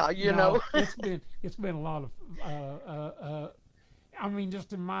it now, you know. It's been a lot of I mean,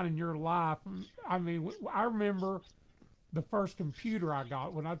 just in mine and your life. I mean, I remember the first computer I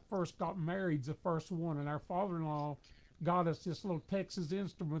got when I first got married, the first one, and our father-in-law got us this little Texas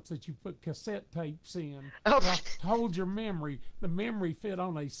Instruments that you put cassette tapes in. Well, hold your memory. The memory fit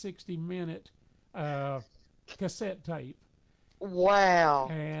on a 60-minute cassette tape. Wow.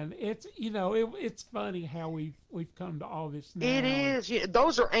 And it's it's funny how we've come to all this now. It is. Yeah,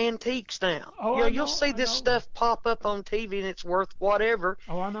 those are antiques now. You'll see this stuff pop up on TV and it's worth whatever.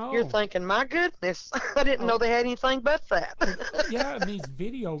 Oh, I know. You're thinking, my goodness, I didn't know they had anything but that. Yeah, and these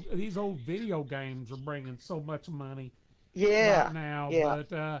old video games are bringing so much money. Yeah. Right now. Yeah.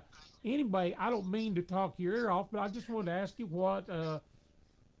 But anyway, I don't mean to talk your ear off, but I just wanted to ask you what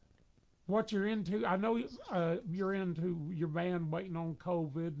you're into. I know you're into your band Waiting on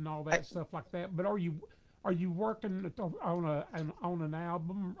COVID and all that stuff like that. But are you working on an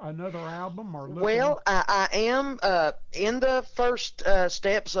album, another album, or looking? Well, I am in the first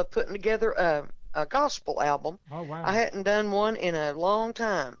steps of putting together a gospel album. Oh wow! I hadn't done one in a long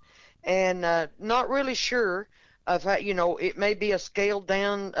time, and not really sure of how. It may be a scaled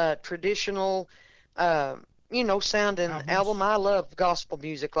down traditional. Sounding album. I love gospel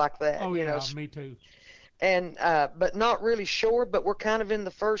music like that. Oh, yeah, me too. And but not really sure. But we're kind of in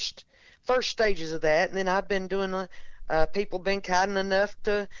the first stages of that. And then I've been doing people been kind enough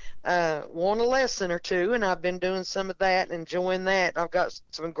to want a lesson or two, and I've been doing some of that and enjoying that. I've got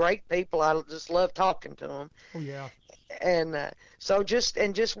some great people. I just love talking to them. Oh yeah. And so just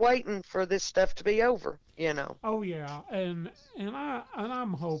waiting for this stuff to be over. Oh yeah, and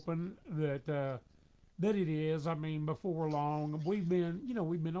I'm hoping that. That it is. I mean, before long, we've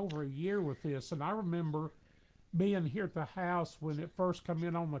been over a year with this, and I remember being here at the house when it first come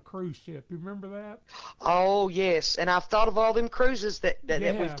in on the cruise ship. You remember that? Oh yes, and I've thought of all them cruises that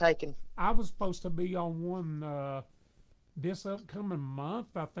we've taken. I was supposed to be on one this upcoming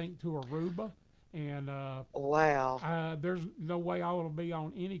month, I think, to Aruba, and wow, there's no way I will be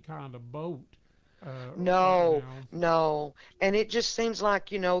on any kind of boat. No, and it just seems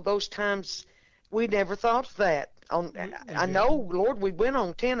like those times. We never thought of that. I know, Lord, we went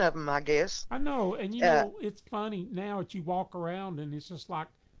on 10 of them, I guess. I know, and it's funny now that you walk around and it's just like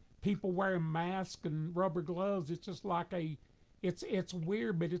people wearing masks and rubber gloves. It's just like it's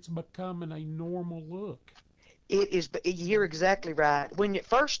weird, but it's becoming a normal look. It is. You're exactly right. When it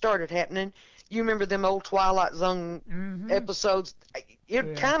first started happening, you remember them old Twilight Zone episodes.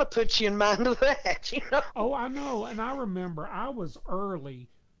 It kind of puts you in mind of that, Oh, I know, and I remember I was early.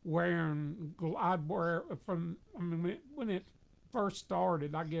 I'd wear when it first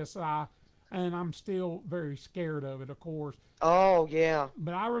started, I guess and I'm still very scared of it, of course. Oh yeah.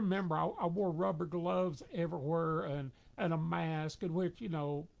 But I remember I wore rubber gloves everywhere and a mask, in which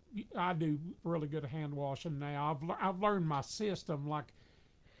I do really good hand washing now. I've learned my system. Like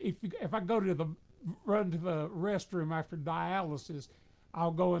if I go run to the restroom after dialysis,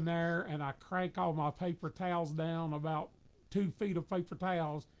 I'll go in there and I crank all my paper towels down about 2 feet of paper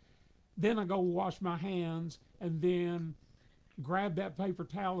towels. Then I go wash my hands and then grab that paper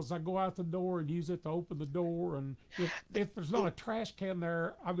towel as I go out the door and use it to open the door. And if there's not a trash can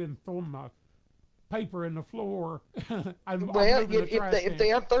there, I've been throwing my paper in the floor.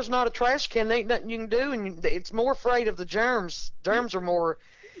 If there's not a trash can, there ain't nothing you can do, and it's more afraid of the germs. Germs are more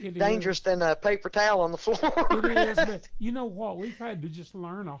dangerous than a paper towel on the floor. It is, but you know what? We've had to just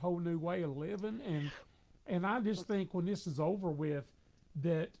learn a whole new way of living, and I just think when this is over with,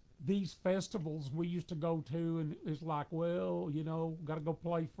 that these festivals we used to go to, and it's like, well, got to go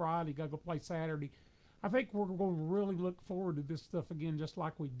play Friday, got to go play Saturday. I think we're going to really look forward to this stuff again, just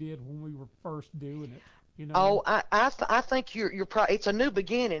like we did when we were first doing it. Oh, I think you're probably. It's a new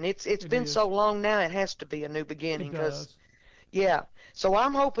beginning. It's been so long now. It has to be a new beginning because Yeah. So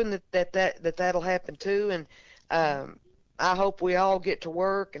I'm hoping that'll happen too, and I hope we all get to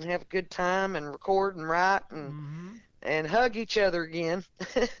work and have a good time and record and write and hug each other again.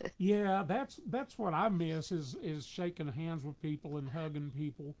 Yeah, that's what I miss is shaking hands with people and hugging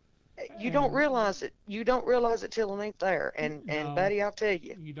people. You don't realize it. You don't realize it till it ain't there. And No, buddy, I'll tell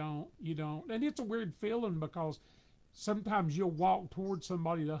you. You don't. And it's a weird feeling because sometimes you'll walk towards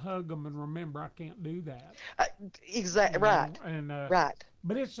somebody to hug them and remember I can't do that. Exactly. Right. And right.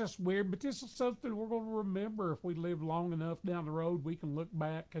 But it's just weird. But this is something we're going to remember if we live long enough down the road. We can look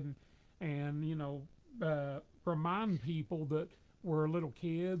back and remind people that we're little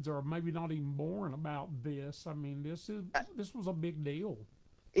kids or maybe not even born about this. I mean, this was a big deal.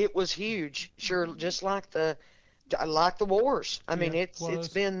 It was huge. Sure, just like the wars. I mean, it's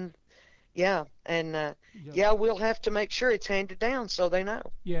been. Yeah, and we'll have to make sure it's handed down so they know.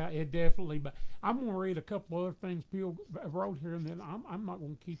 Yeah, it definitely. But I'm going to read a couple other things people wrote here, and then I'm not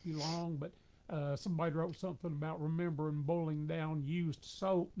going to keep you long. But somebody wrote something about remembering boiling down used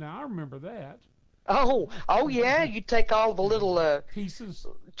soap. Now I remember that. Oh yeah, you take all the little pieces,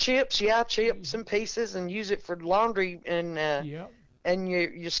 chips and pieces, and use it for laundry and and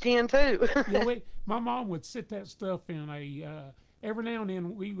your skin too. My mom would sit that stuff in a. Every now and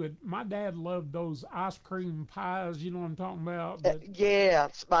then my dad loved those ice cream pies, you know what I'm talking about?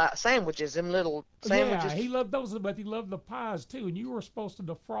 Sandwiches, them little sandwiches. Yeah, he loved those, but he loved the pies too, and you were supposed to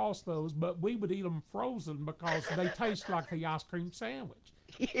defrost those, but we would eat them frozen because they taste like the ice cream sandwich.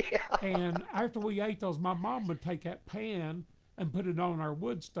 Yeah. And after we ate those, my mom would take that pan and put it on our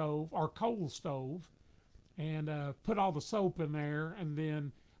wood stove, our coal stove, and put all the soap in there, and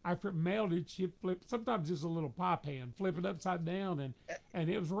then after it melted, she'd flip. Sometimes it's a little pie pan, flip it upside down, and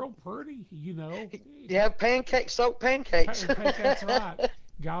it was real pretty, you know. Yeah, soap pancakes. That's right.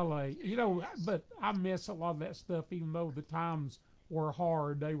 Golly, but I miss a lot of that stuff. Even though the times were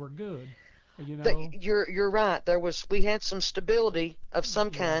hard, they were good. You know. You're right. We had some stability of some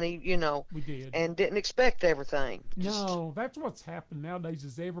kind. We did, and didn't expect everything. No, that's what's happened nowadays.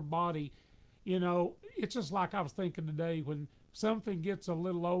 Is everybody, it's just like I was thinking today when something gets a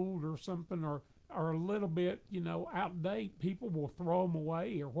little old or something or a little bit, out of date, people will throw them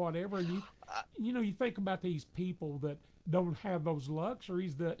away or whatever. And you think about these people that don't have those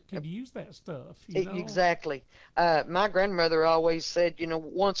luxuries that could use that stuff. Exactly. My grandmother always said,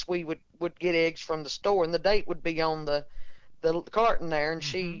 once we would get eggs from the store and the date would be on the carton there,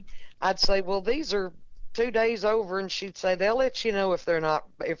 and I'd say, well, these are 2 days over, and she'd say they'll let you know if they're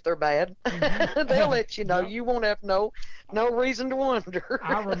bad. They'll let you know. You won't have no reason to wonder.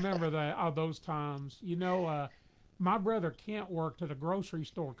 I remember those times. My brother Kent worked at a grocery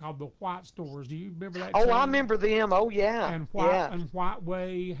store called the White Stores. Do you remember that? Oh, I remember them. Oh yeah. And White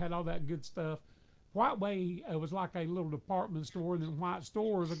Way had all that good stuff. White Way was like a little department store, and then White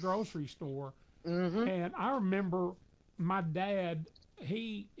Store was a grocery store. Mm-hmm. And I remember my dad.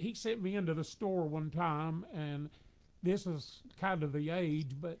 He sent me into the store one time, and this was kind of the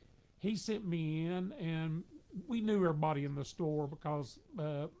age, but he sent me in, and we knew everybody in the store because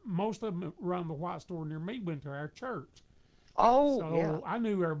most of them around the White Store near me went to our church. So I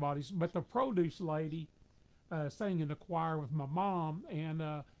knew everybody, but the produce lady sang in the choir with my mom, and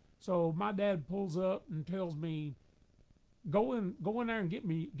so my dad pulls up and tells me, go in there and get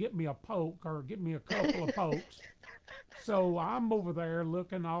me a poke or get me a couple of pokes. So I'm over there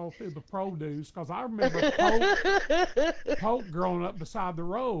looking all through the produce because I remember poke growing up beside the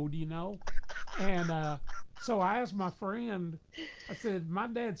road, And so I asked my friend, I said, my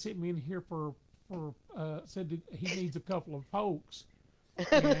dad sent me in here said that he needs a couple of pokes.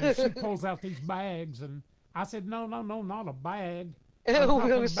 And she pulls out these bags, and I said, no, not a bag. It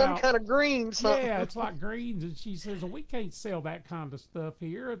was some kind of green something. Yeah, it's like greens. And she says, well, we can't sell that kind of stuff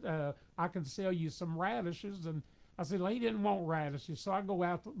here. I can sell you some radishes. And I said, well, he didn't want radishes. So I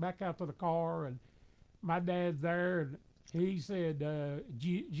go back out to the car, and my dad's there, and he said, did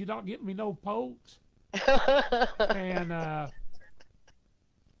you not get me no pokes? And I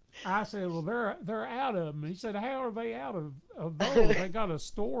said, well, they're out of them. And he said, how are they out of those? They got a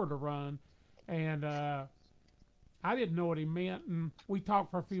store to run. And I didn't know what he meant. And we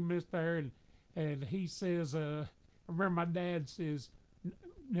talked for a few minutes there, and he says, I remember my dad says,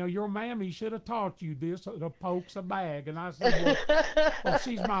 now, your mammy should have taught you this, the poke's a bag. And I said, well,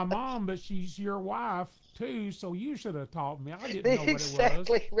 she's my mom, but she's your wife, too, so you should have taught me. I didn't know what it was.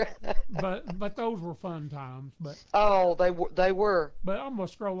 Exactly right. But those were fun times. Oh, they were. But I'm going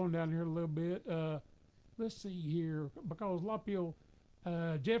to scroll on down here a little bit. Let's see here, because a lot of people,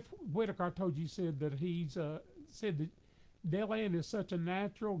 Jeff Whitaker, I told you, said that said that Deland is such a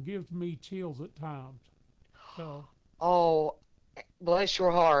natural, gives me chills at times. So... Oh, bless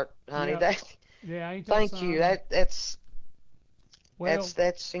your heart, honey. Yep. Yeah, ain't that Thank something? you. Well,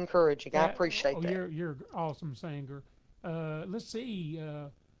 That's encouraging. I appreciate that. You're an awesome singer. Let's see,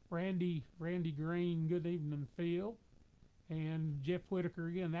 Randy Green. Good evening, Phil, and Jeff Whitaker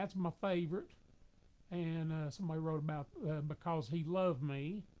again. That's my favorite. And somebody wrote about because he loved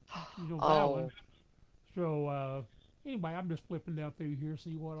me. You know that one. So anyway, I'm just flipping down through here,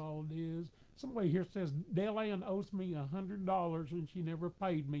 see what all it is. Somebody here says Dale Ann owes me $100 and she never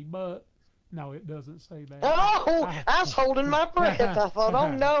paid me, but no, it doesn't say that. Oh, I was holding my breath. I thought,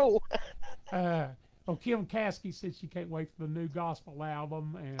 oh no. Kim Caskey said she can't wait for the new gospel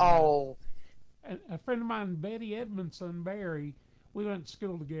album. And, and a friend of mine, Betty Edmondson Barry, we went to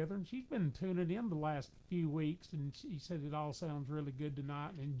school together, and she's been tuning in the last few weeks, and she said it all sounds really good tonight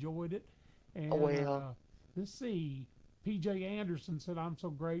and enjoyed it. And let's see, P.J. Anderson said, I'm so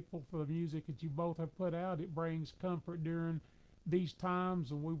grateful for the music that you both have put out. It brings comfort during these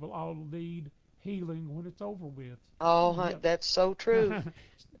times, and we will all need healing when it's over with. Oh, yep. That's so true.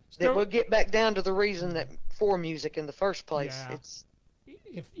 That we'll get back down to the reason for music in the first place.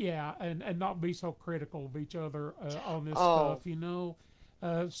 Yeah. And not be so critical of each other on this stuff, you know.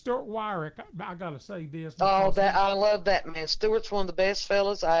 Stuart Wyrick, I gotta say this. I love that man. Stuart's one of the best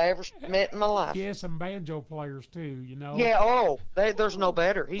fellas I ever met in my life. Yes, and banjo players too, you know. Yeah. There's no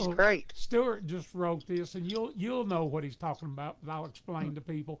better. He's great. Stuart just wrote this, and you'll know what he's talking about, but I'll explain to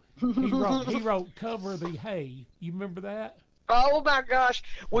people. He wrote "Cover the Hay." You remember that? Oh my gosh!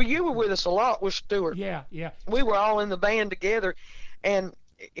 Well, you were with us a lot with Stuart. Yeah. We were all in the band together, and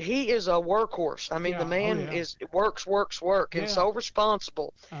he is a workhorse. I mean, the man works, and so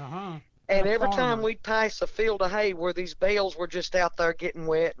responsible. And every time we'd pass a field of hay where these bales were just out there getting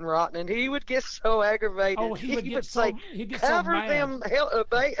wet and rotten, and he would get so aggravated. Oh, he would say, "Cover them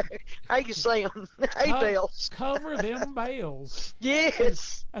how you say them? Hay bales. Cover them bales."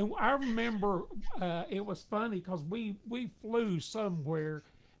 Yes. And I remember it was funny because we flew somewhere.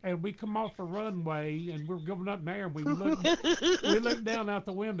 And we come off the runway, and we're going up there, and we look down out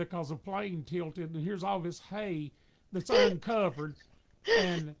the window because the plane tilted, and here's all this hay that's uncovered.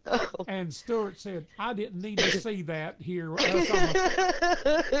 And Stuart said, I didn't need to see that here.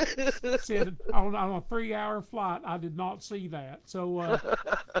 Said on a 3-hour flight, I did not see that. So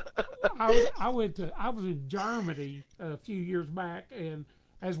I was in Germany a few years back, and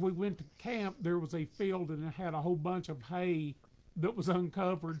as we went to camp, there was a field, and it had a whole bunch of hay that was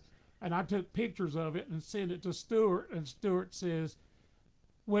uncovered, and I took pictures of it and sent it to Stuart, and Stuart says,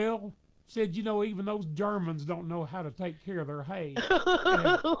 you know, even those Germans don't know how to take care of their hay.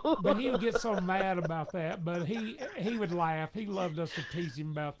 But he would get so mad about that, but he would laugh. He loved us to tease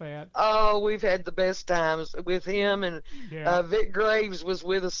him about that. Oh, we've had the best times with him, and Vic Graves was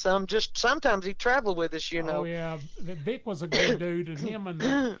with us sometimes he traveled with us, you know. Oh yeah, Vic was a good dude, and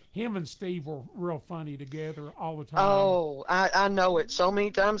him and Steve were real funny together all the time. Oh, I know it. So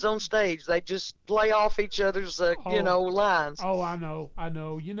many times on stage, they just play off each other's lines. Oh, I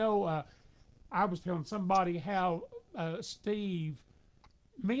know. You know, I was telling somebody how me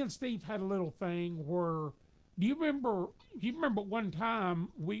and Steve had a little thing where, do you remember one time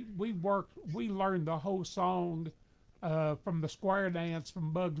we learned the whole song from the square dance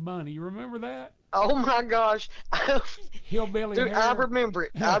from Bugs Bunny. You remember that? Oh my gosh. Hillbilly Dude, I remember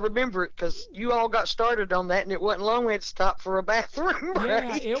it. I remember it because you all got started on that, and it wasn't long we had to stop for a bathroom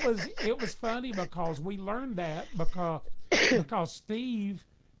break. Yeah, it was funny because we learned that because Steve,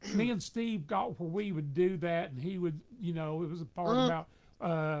 me and Steve got where we would do that, and he would, you know, it was a part about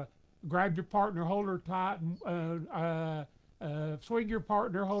grab your partner, hold her tight, and swing your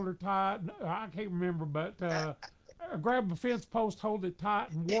partner, hold her tight. I can't remember, but grab a fence post, hold it tight,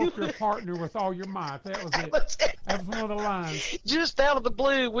 and walk your partner with all your might. That was it. That was one of the lines. Just out of the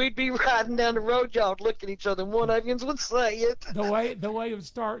blue, we'd be riding down the road, y'all would look at each other, and one of you would say it. The way it would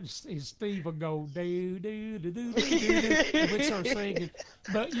start is Steve would go, do, do, do, do, do, do, do, and we'd start singing.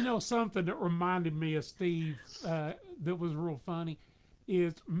 But, you know, something that reminded me of Steve that was real funny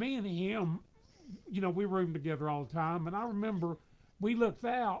is me and him, you know, we roomed together all the time, and I remember we looked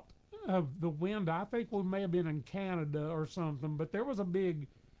out of the window. I think we may have been in Canada or something, but there was a big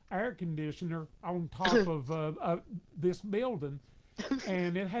air conditioner on top of this building,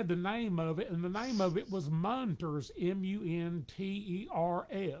 and it had the name of it, and the name of it was Munters, Munters,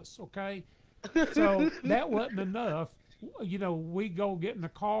 okay? So that wasn't enough. You know, we go get in the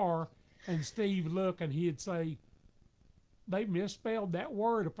car, and Steve look, and he'd say, they misspelled that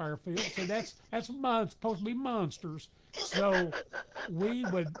word up our field. So that's supposed to be monsters. So we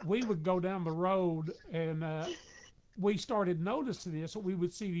would go down the road, and we started noticing this. So we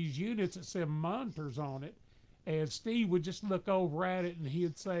would see these units that said Munters on it, And Steve would just look over at it and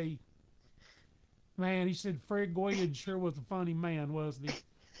he'd say, man, he said, Fred Gwynn sure was a funny man, wasn't he?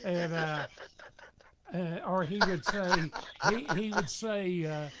 And, or he would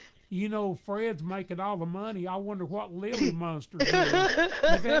say, you know, Fred's making all the money. I wonder what Lily Monsters do.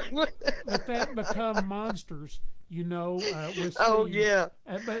 But that become monsters, you know. With Steve. Oh yeah.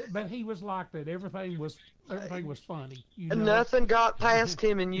 But he was like that. Everything was funny. You know? Nothing got past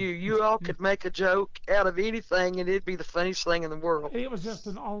him and you. You all could make a joke out of anything, and it'd be the funniest thing in the world. It was just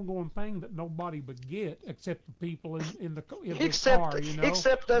an ongoing thing that nobody would get except the people in the car, you know.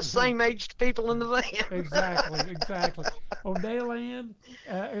 Except us same-aged people in the van. Exactly. Oh, Dale Ann,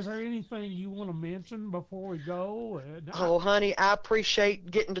 is there anything you want to mention before we go? Honey, I appreciate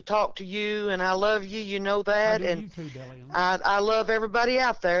getting to talk to you, and I love you. You know that. I do you too, Dale Ann. I love everybody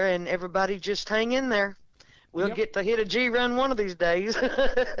out there, and everybody just hang in there. We'll get to hit a G-run one of these days.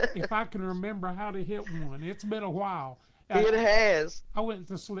 If I can remember how to hit one. It's been a while. It has. I went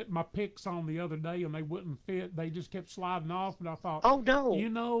to slip my picks on the other day, and they wouldn't fit. They just kept sliding off, and I thought, oh, no. You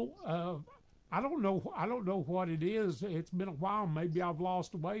know, I don't know what it is. It's been a while. Maybe I've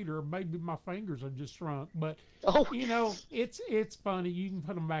lost weight, or maybe my fingers have just shrunk. But, you know, it's funny. You can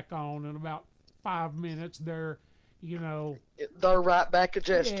put them back on in about 5 minutes. They're, you know. They're right back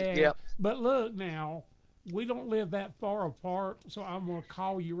adjusted, yeah. But look now. We don't live that far apart, so I'm going to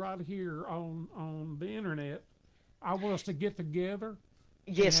call you right here on the internet. I want us to get together.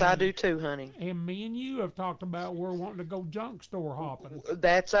 Yes, I do too, honey. And me and you have talked about we're wanting to go junk store hopping.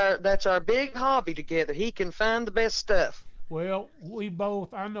 That's our big hobby together. He can find the best stuff. Well,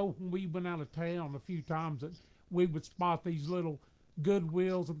 I know when we went out of town a few times that we would spot these little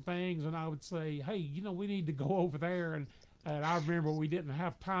Goodwills and things, and I would say, hey, you know, we need to go over there. And I remember we didn't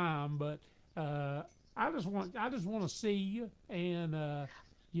have time, but I just want to see you, and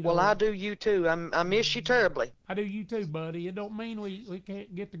you know. Well, I do you too. I miss you terribly. I do you too, buddy. It don't mean we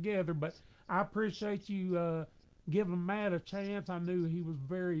can't get together, but I appreciate you giving Matt a chance. I knew he was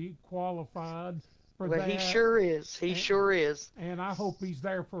very qualified for that. Well, he sure is. He sure is. And I hope he's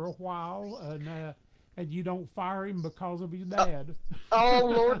there for a while, and you don't fire him because of his dad.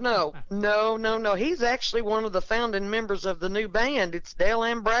 Oh, Lord, no. No. He's actually one of the founding members of the new band. It's Dale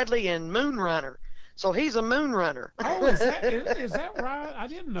Ann Bradley and Moonrunner. So he's a moon runner. Oh, is that right? I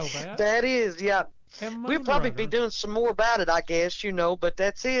didn't know that. That is, yeah. We'll probably be doing some more about it, I guess, you know, but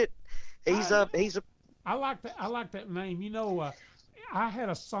that's it. He's a I like that name. You know, I had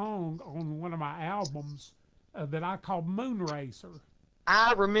a song on one of my albums that I called Moon Racer.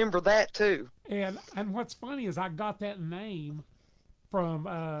 I remember that too. And what's funny is I got that name from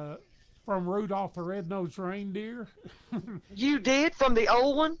Rudolph the Red-Nosed Reindeer. You did? From the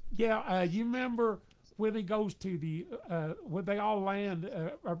old one? Yeah, you remember when he goes to when they all land,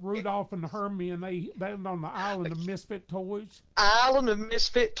 Rudolph and Hermie, and they land on the island of Misfit Toys? Island of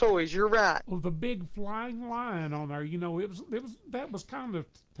Misfit Toys, you're right. Well, the big flying lion on there, you know, that was kind of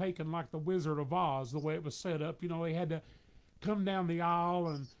taken like the Wizard of Oz, the way it was set up. You know, he had to come down the aisle,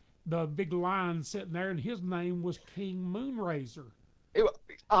 and the big lion sitting there, and his name was King Moonracer.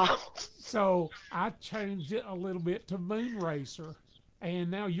 So I changed it a little bit to Moon Racer,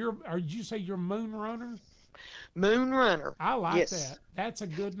 and now you say you're Moon Runner? Moon Runner. I like that. That's a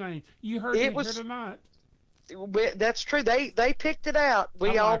good name. You heard it here tonight. That's true. They picked it out.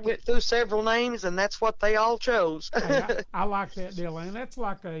 We all went through several names, and that's what they all chose. I like that, Dylan. That's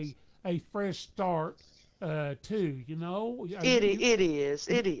like a fresh start too. You know. It is.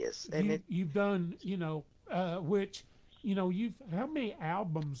 And you've done, you know, which. You know, how many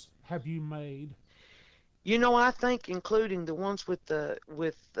albums have you made? You know, I think including the ones with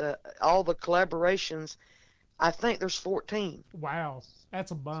all the collaborations, I think there's 14. Wow,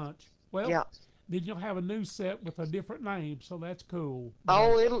 that's a bunch. Well, yeah. Then you'll have a new set with a different name, so that's cool.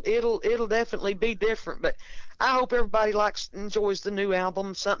 Oh, it'll definitely be different, but I hope everybody enjoys the new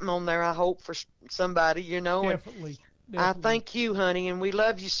album. Something on there, I hope, for somebody, you know. Definitely. I thank you, honey, and we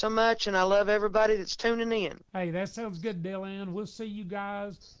love you so much, and I love everybody that's tuning in. Hey, that sounds good, Dylan. We'll see you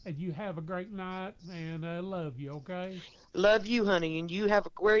guys, and you have a great night, and I love you, okay? Love you, honey, and you have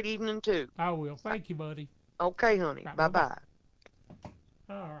a great evening, too. I will. Thank you, buddy. Okay, honey. Right, bye-bye.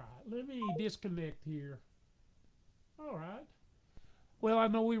 All right. Let me disconnect here. All right. Well, I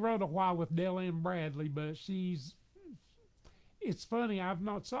know we rode a while with Dale Ann Bradley, but it's funny, I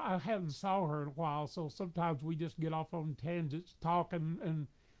haven't saw her in a while, so sometimes we just get off on tangents talking, and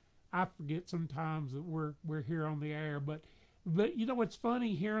I forget sometimes that we're here on the air. But you know, it's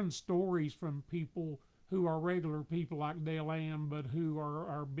funny hearing stories from people who are regular people like Dale Ann, but who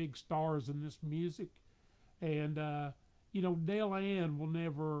are big stars in this music. And you know, Dale Ann will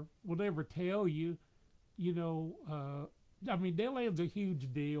never tell you, I mean, Dale Ann's a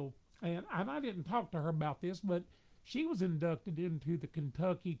huge deal, and I didn't talk to her about this, but she was inducted into the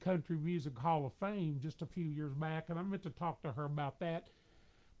Kentucky Country Music Hall of Fame just a few years back, and I meant to talk to her about that.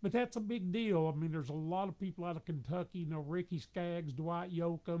 But that's a big deal. I mean, there's a lot of people out of Kentucky, Ricky Skaggs, Dwight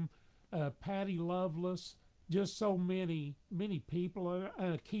Yoakam, Patty Loveless, just so many people,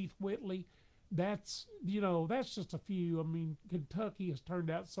 Keith Whitley. That's just a few. I mean, Kentucky has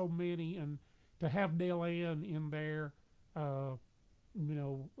turned out so many, and to have Dale Ann in there,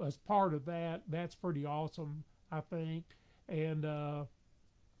 as part of that, that's pretty awesome, I think. And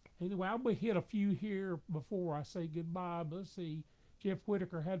anyway, I'm going to hit a few here before I say goodbye. But let's see. Jeff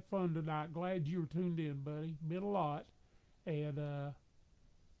Whitaker, had fun tonight. Glad you were tuned in, buddy. Been a lot. And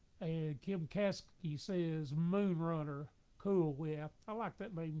Kim Kasky says, Moonrunner. Cool, yeah. I like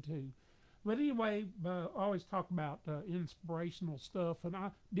that name, too. But anyway, I always talk about inspirational stuff. And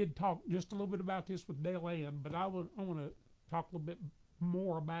I did talk just a little bit about this with Dale Ann, but I want to talk a little bit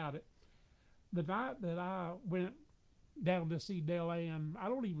more about it. The night that I went down to see Dale Ann, I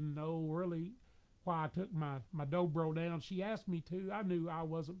don't even know really why I took my dobro down. She asked me to. I knew I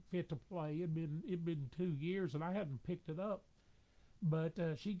wasn't fit to play. It'd been 2 years and I hadn't picked it up, but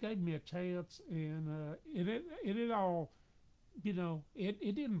she gave me a chance, and it all,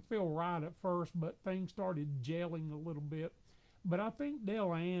 it didn't feel right at first, but things started gelling a little bit. But I think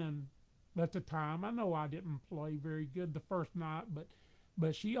Dale Ann at the time, I know I didn't play very good the first night,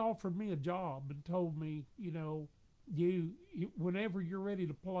 but she offered me a job and told me, you whenever you're ready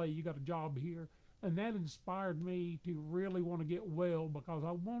to play, you got a job here. And that inspired me to really want to get well, because I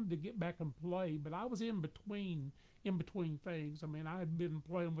wanted to get back and play, but I was in between things. I mean, I had been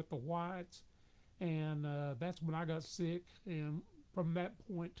playing with the Whites, and that's when I got sick, and from that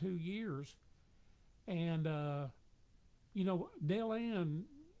point, 2 years. And, Dale Ann,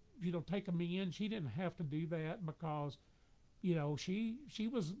 taking me in, she didn't have to do that, because,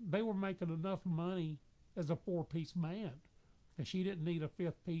 they were making enough money as a 4-piece band. And she didn't need a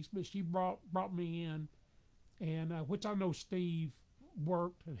 5th piece, but she brought me in, and which I know Steve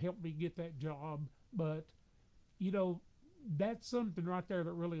worked and helped me get that job. But that's something right there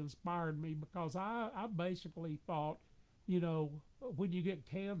that really inspired me, because I basically thought, when you get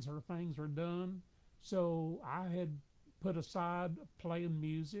cancer, things are done. So I had put aside playing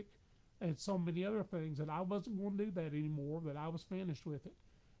music and so many other things, that I wasn't going to do that anymore, that I was finished with it.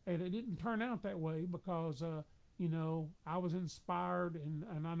 And it didn't turn out that way, because I was inspired,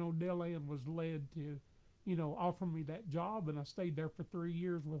 and I know Dale Ann was led to, offer me that job, and I stayed there for 3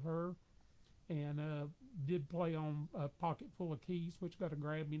 years with her, and did play on Pocket Full of Keys, which got a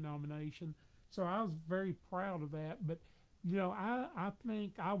Grammy nomination. So I was very proud of that. But, I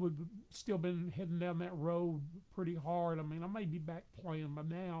think I would still been heading down that road pretty hard. I mean, I may be back playing by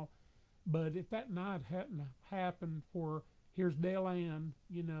now, but if that night hadn't happened for, here's Dale Ann,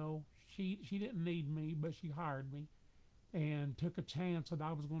 she didn't need me, but she hired me and took a chance that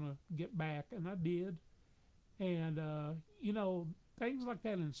I was going to get back, and I did. And, things like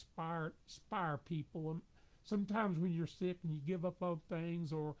that inspire people. And sometimes when you're sick and you give up on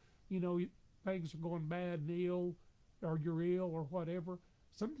things, or, things are going bad and ill, or you're ill or whatever,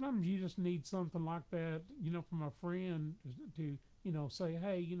 sometimes you just need something like that, from a friend to say,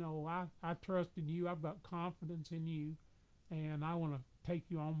 hey, I trust in you, I've got confidence in you, and I want to take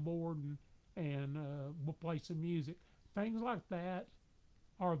you on board, and we'll play some music. Things like that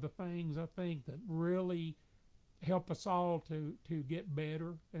are the things I think that really help us all to get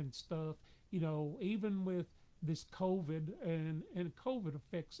better and stuff. Even with this COVID, and COVID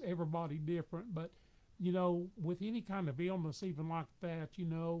affects everybody different, but with any kind of illness, even like that,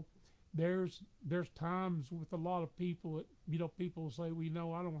 there's times with a lot of people that, people say,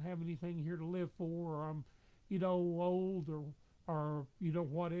 well, I don't have anything here to live for, or I'm, old, or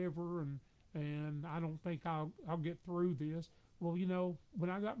whatever, and I don't think I'll get through this. Well, when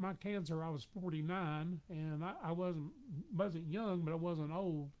I got my cancer, I was 49, and I wasn't young, but I wasn't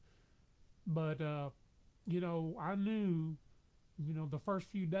old. But I knew, the first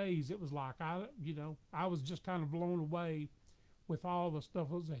few days, it was like I was just kind of blown away with all the stuff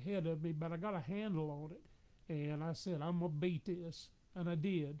that was ahead of me, but I got a handle on it, and I said, I'm gonna beat this, and I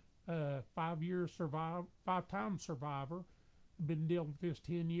did. 5-time survivor. Been dealing with this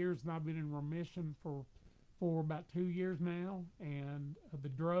 10 years, and I've been in remission for about 2 years now, and the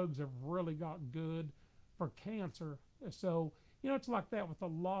drugs have really gotten good for cancer. So, it's like that with a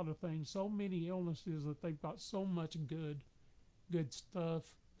lot of things. So many illnesses that they've got so much good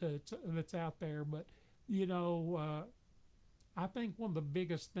stuff that's out there. But, I think one of the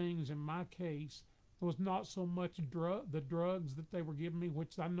biggest things in my case was not so much the drugs that they were giving me,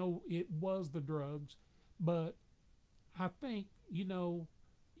 which I know it was the drugs, But I think,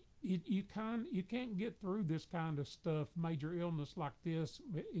 you can't get through this kind of stuff, major illness like this,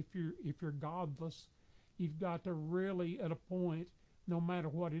 if you're godless. You've got to really, at a point, no matter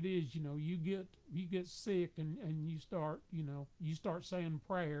what it is, you get sick, and you start saying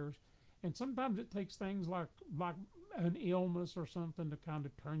prayers, and sometimes it takes things like an illness or something to kind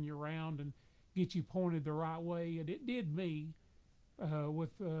of turn you around and get you pointed the right way. And it did me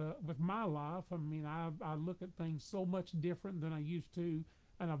with my life. I mean, I look at things so much different than I used to,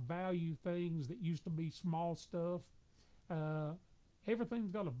 and I value things that used to be small stuff.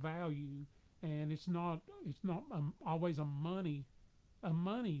 Everything's got a value, and it's not always a money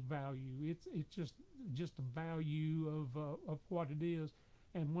value. It's just a value of what it is.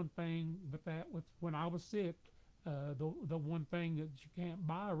 And one thing with when I was sick, the one thing that you can't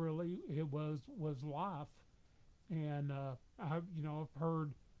buy really was life. And I've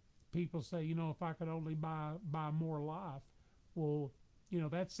heard people say, if I could only buy more life. Well,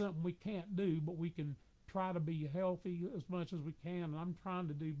 that's something we can't do, but we can try to be healthy as much as we can. And I'm trying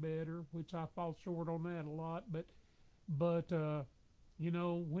to do better, which I fall short on that a lot. But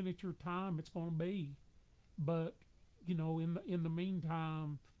when it's your time, it's going to be. But in the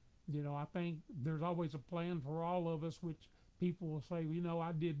meantime, I think there's always a plan for all of us, which people will say,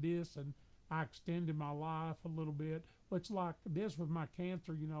 I did this and I extended my life a little bit. It's like this with my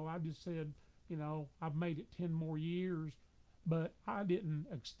cancer, I just said, I've made it 10 more years, but I didn't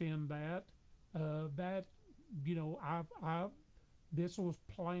extend that. This was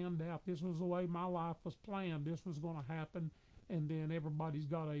planned out. This was the way my life was planned. This was going to happen. And then everybody's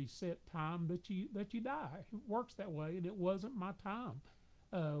got a set time that you die. It works that way, and it wasn't my time.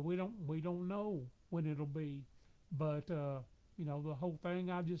 We don't know when it'll be, but the whole thing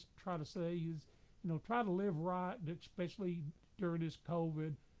I just try to say is, try to live right, especially during this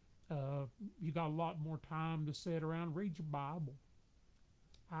COVID. You got a lot more time to sit around and read your Bible.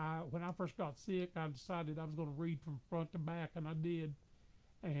 When I first got sick, I decided I was going to read from front to back, and I did.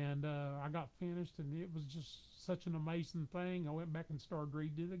 And I got finished, and it was just such an amazing thing. I went back and started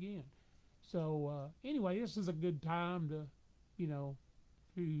reading it again. So anyway, this is a good time to,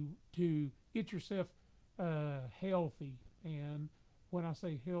 to get yourself healthy. And when I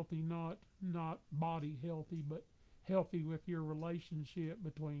say healthy, not body healthy, but healthy with your relationship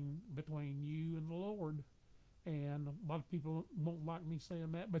between you and the Lord. And a lot of people won't like me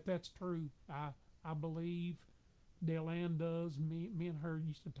saying that, but that's true. I believe Dale Ann does. Me and her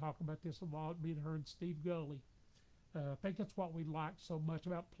used to talk about this a lot, me and her and Steve Gully. I think that's what we liked so much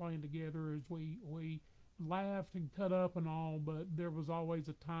about playing together, is we laughed and cut up and all, but there was always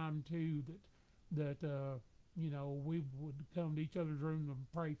a time too that we would come to each other's room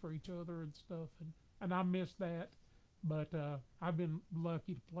and pray for each other and stuff, and I miss that. But I've been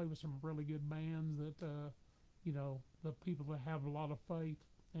lucky to play with some really good bands that the people that have a lot of faith,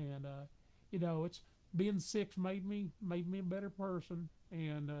 and it's being sick made me a better person,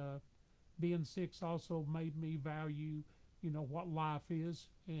 and being sick also made me value what life is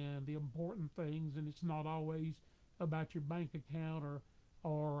and the important things. And it's not always about your bank account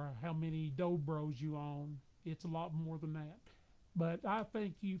or how many Dobros you own. It's a lot more than that. But I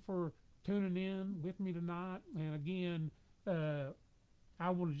thank you for tuning in with me tonight. And again, I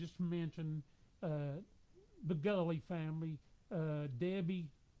want to just mention the Gully family, Debbie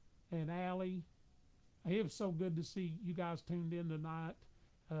and Allie. It was so good to see you guys tuned in tonight.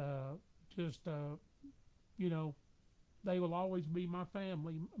 They will always be my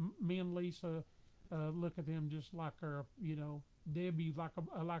family. Me and Lisa look at them just like our, Debbie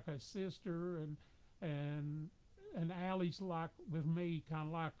like a sister, and Allie's like with me,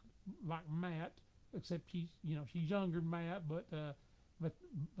 kind of like Matt, except she's younger than Matt, but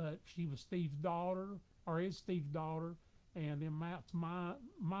she was Steve's daughter, or is Steve's daughter, and then Matt's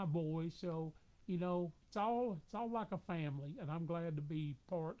my boy. So it's all like a family, and I'm glad to be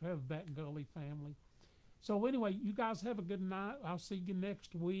part of that Gully family. So anyway, you guys have a good night. I'll see you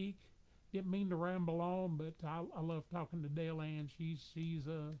next week. Didn't mean to ramble on, but I love talking to Dale Ann. She's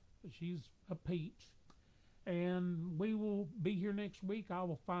a peach, and we will be here next week. I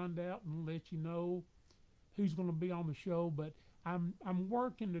will find out and let you know who's going to be on the show. But I'm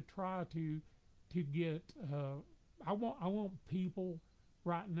working to try to get. I want people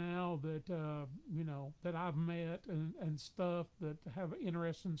right now that that I've met and stuff that have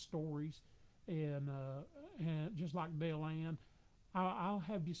interesting stories, and just like Dale Ann, I'll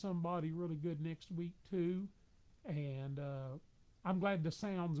have you somebody really good next week too. And I'm glad the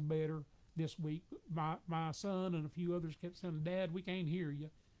sound's better this week. My son and a few others kept saying, "Dad, we can't hear you."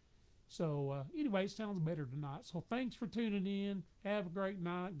 So anyway, it sounds better tonight. So thanks for tuning in. Have a great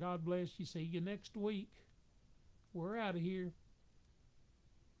night. God bless you. See you next week. we're out of here.